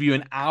 We gave you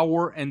an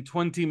hour and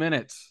 20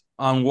 minutes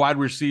on wide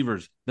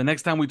receivers. The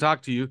next time we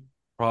talk to you,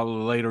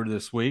 probably later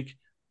this week,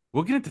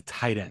 we'll get into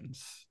tight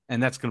ends,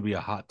 and that's going to be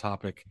a hot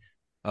topic.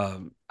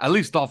 At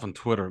least Dolphin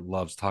Twitter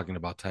loves talking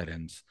about tight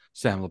ends.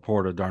 Sam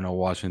Laporta, Darnell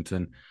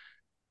Washington,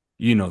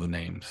 you know the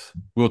names.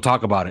 We'll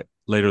talk about it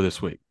later this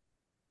week.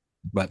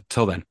 But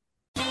till then.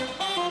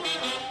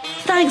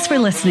 Thanks for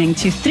listening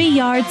to 3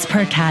 Yards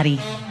Per Carry.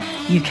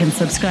 You can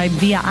subscribe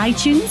via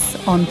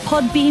iTunes, on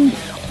Podbean,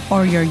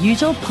 or your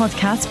usual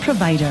podcast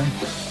provider.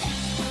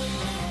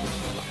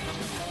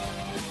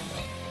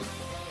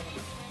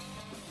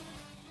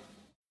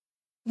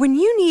 When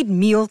you need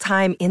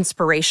mealtime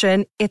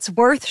inspiration, it's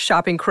worth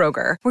shopping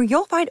Kroger, where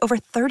you'll find over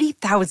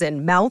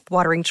 30,000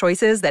 mouth-watering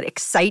choices that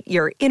excite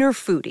your inner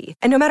foodie.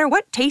 And no matter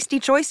what tasty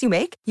choice you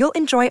make, you'll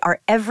enjoy our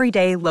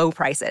everyday low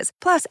prices,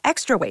 plus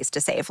extra ways to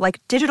save,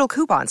 like digital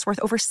coupons worth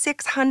over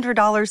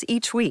 $600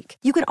 each week.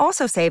 You can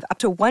also save up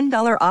to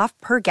 $1 off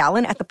per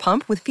gallon at the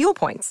pump with fuel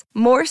points.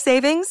 More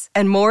savings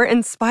and more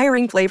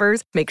inspiring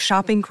flavors make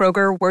shopping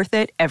Kroger worth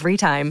it every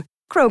time.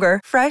 Kroger,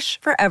 fresh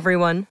for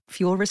everyone.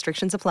 Fuel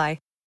restrictions apply.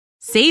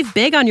 Save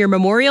big on your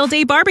Memorial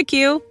Day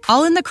barbecue,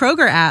 all in the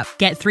Kroger app.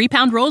 Get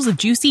 3-pound rolls of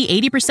juicy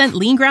 80%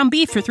 lean ground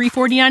beef for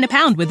 $3.49 a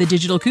pound with a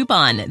digital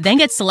coupon. Then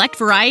get select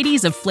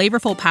varieties of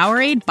flavorful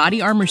Powerade,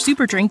 Body Armor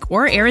Super Drink,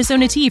 or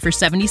Arizona tea for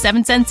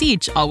 77 cents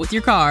each, all with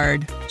your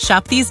card.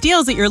 Shop these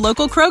deals at your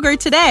local Kroger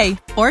today,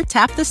 or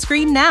tap the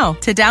screen now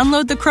to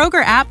download the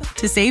Kroger app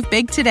to save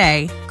big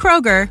today.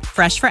 Kroger,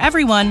 fresh for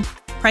everyone.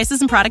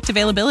 Prices and product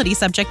availability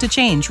subject to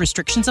change.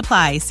 Restrictions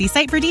apply. See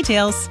site for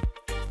details.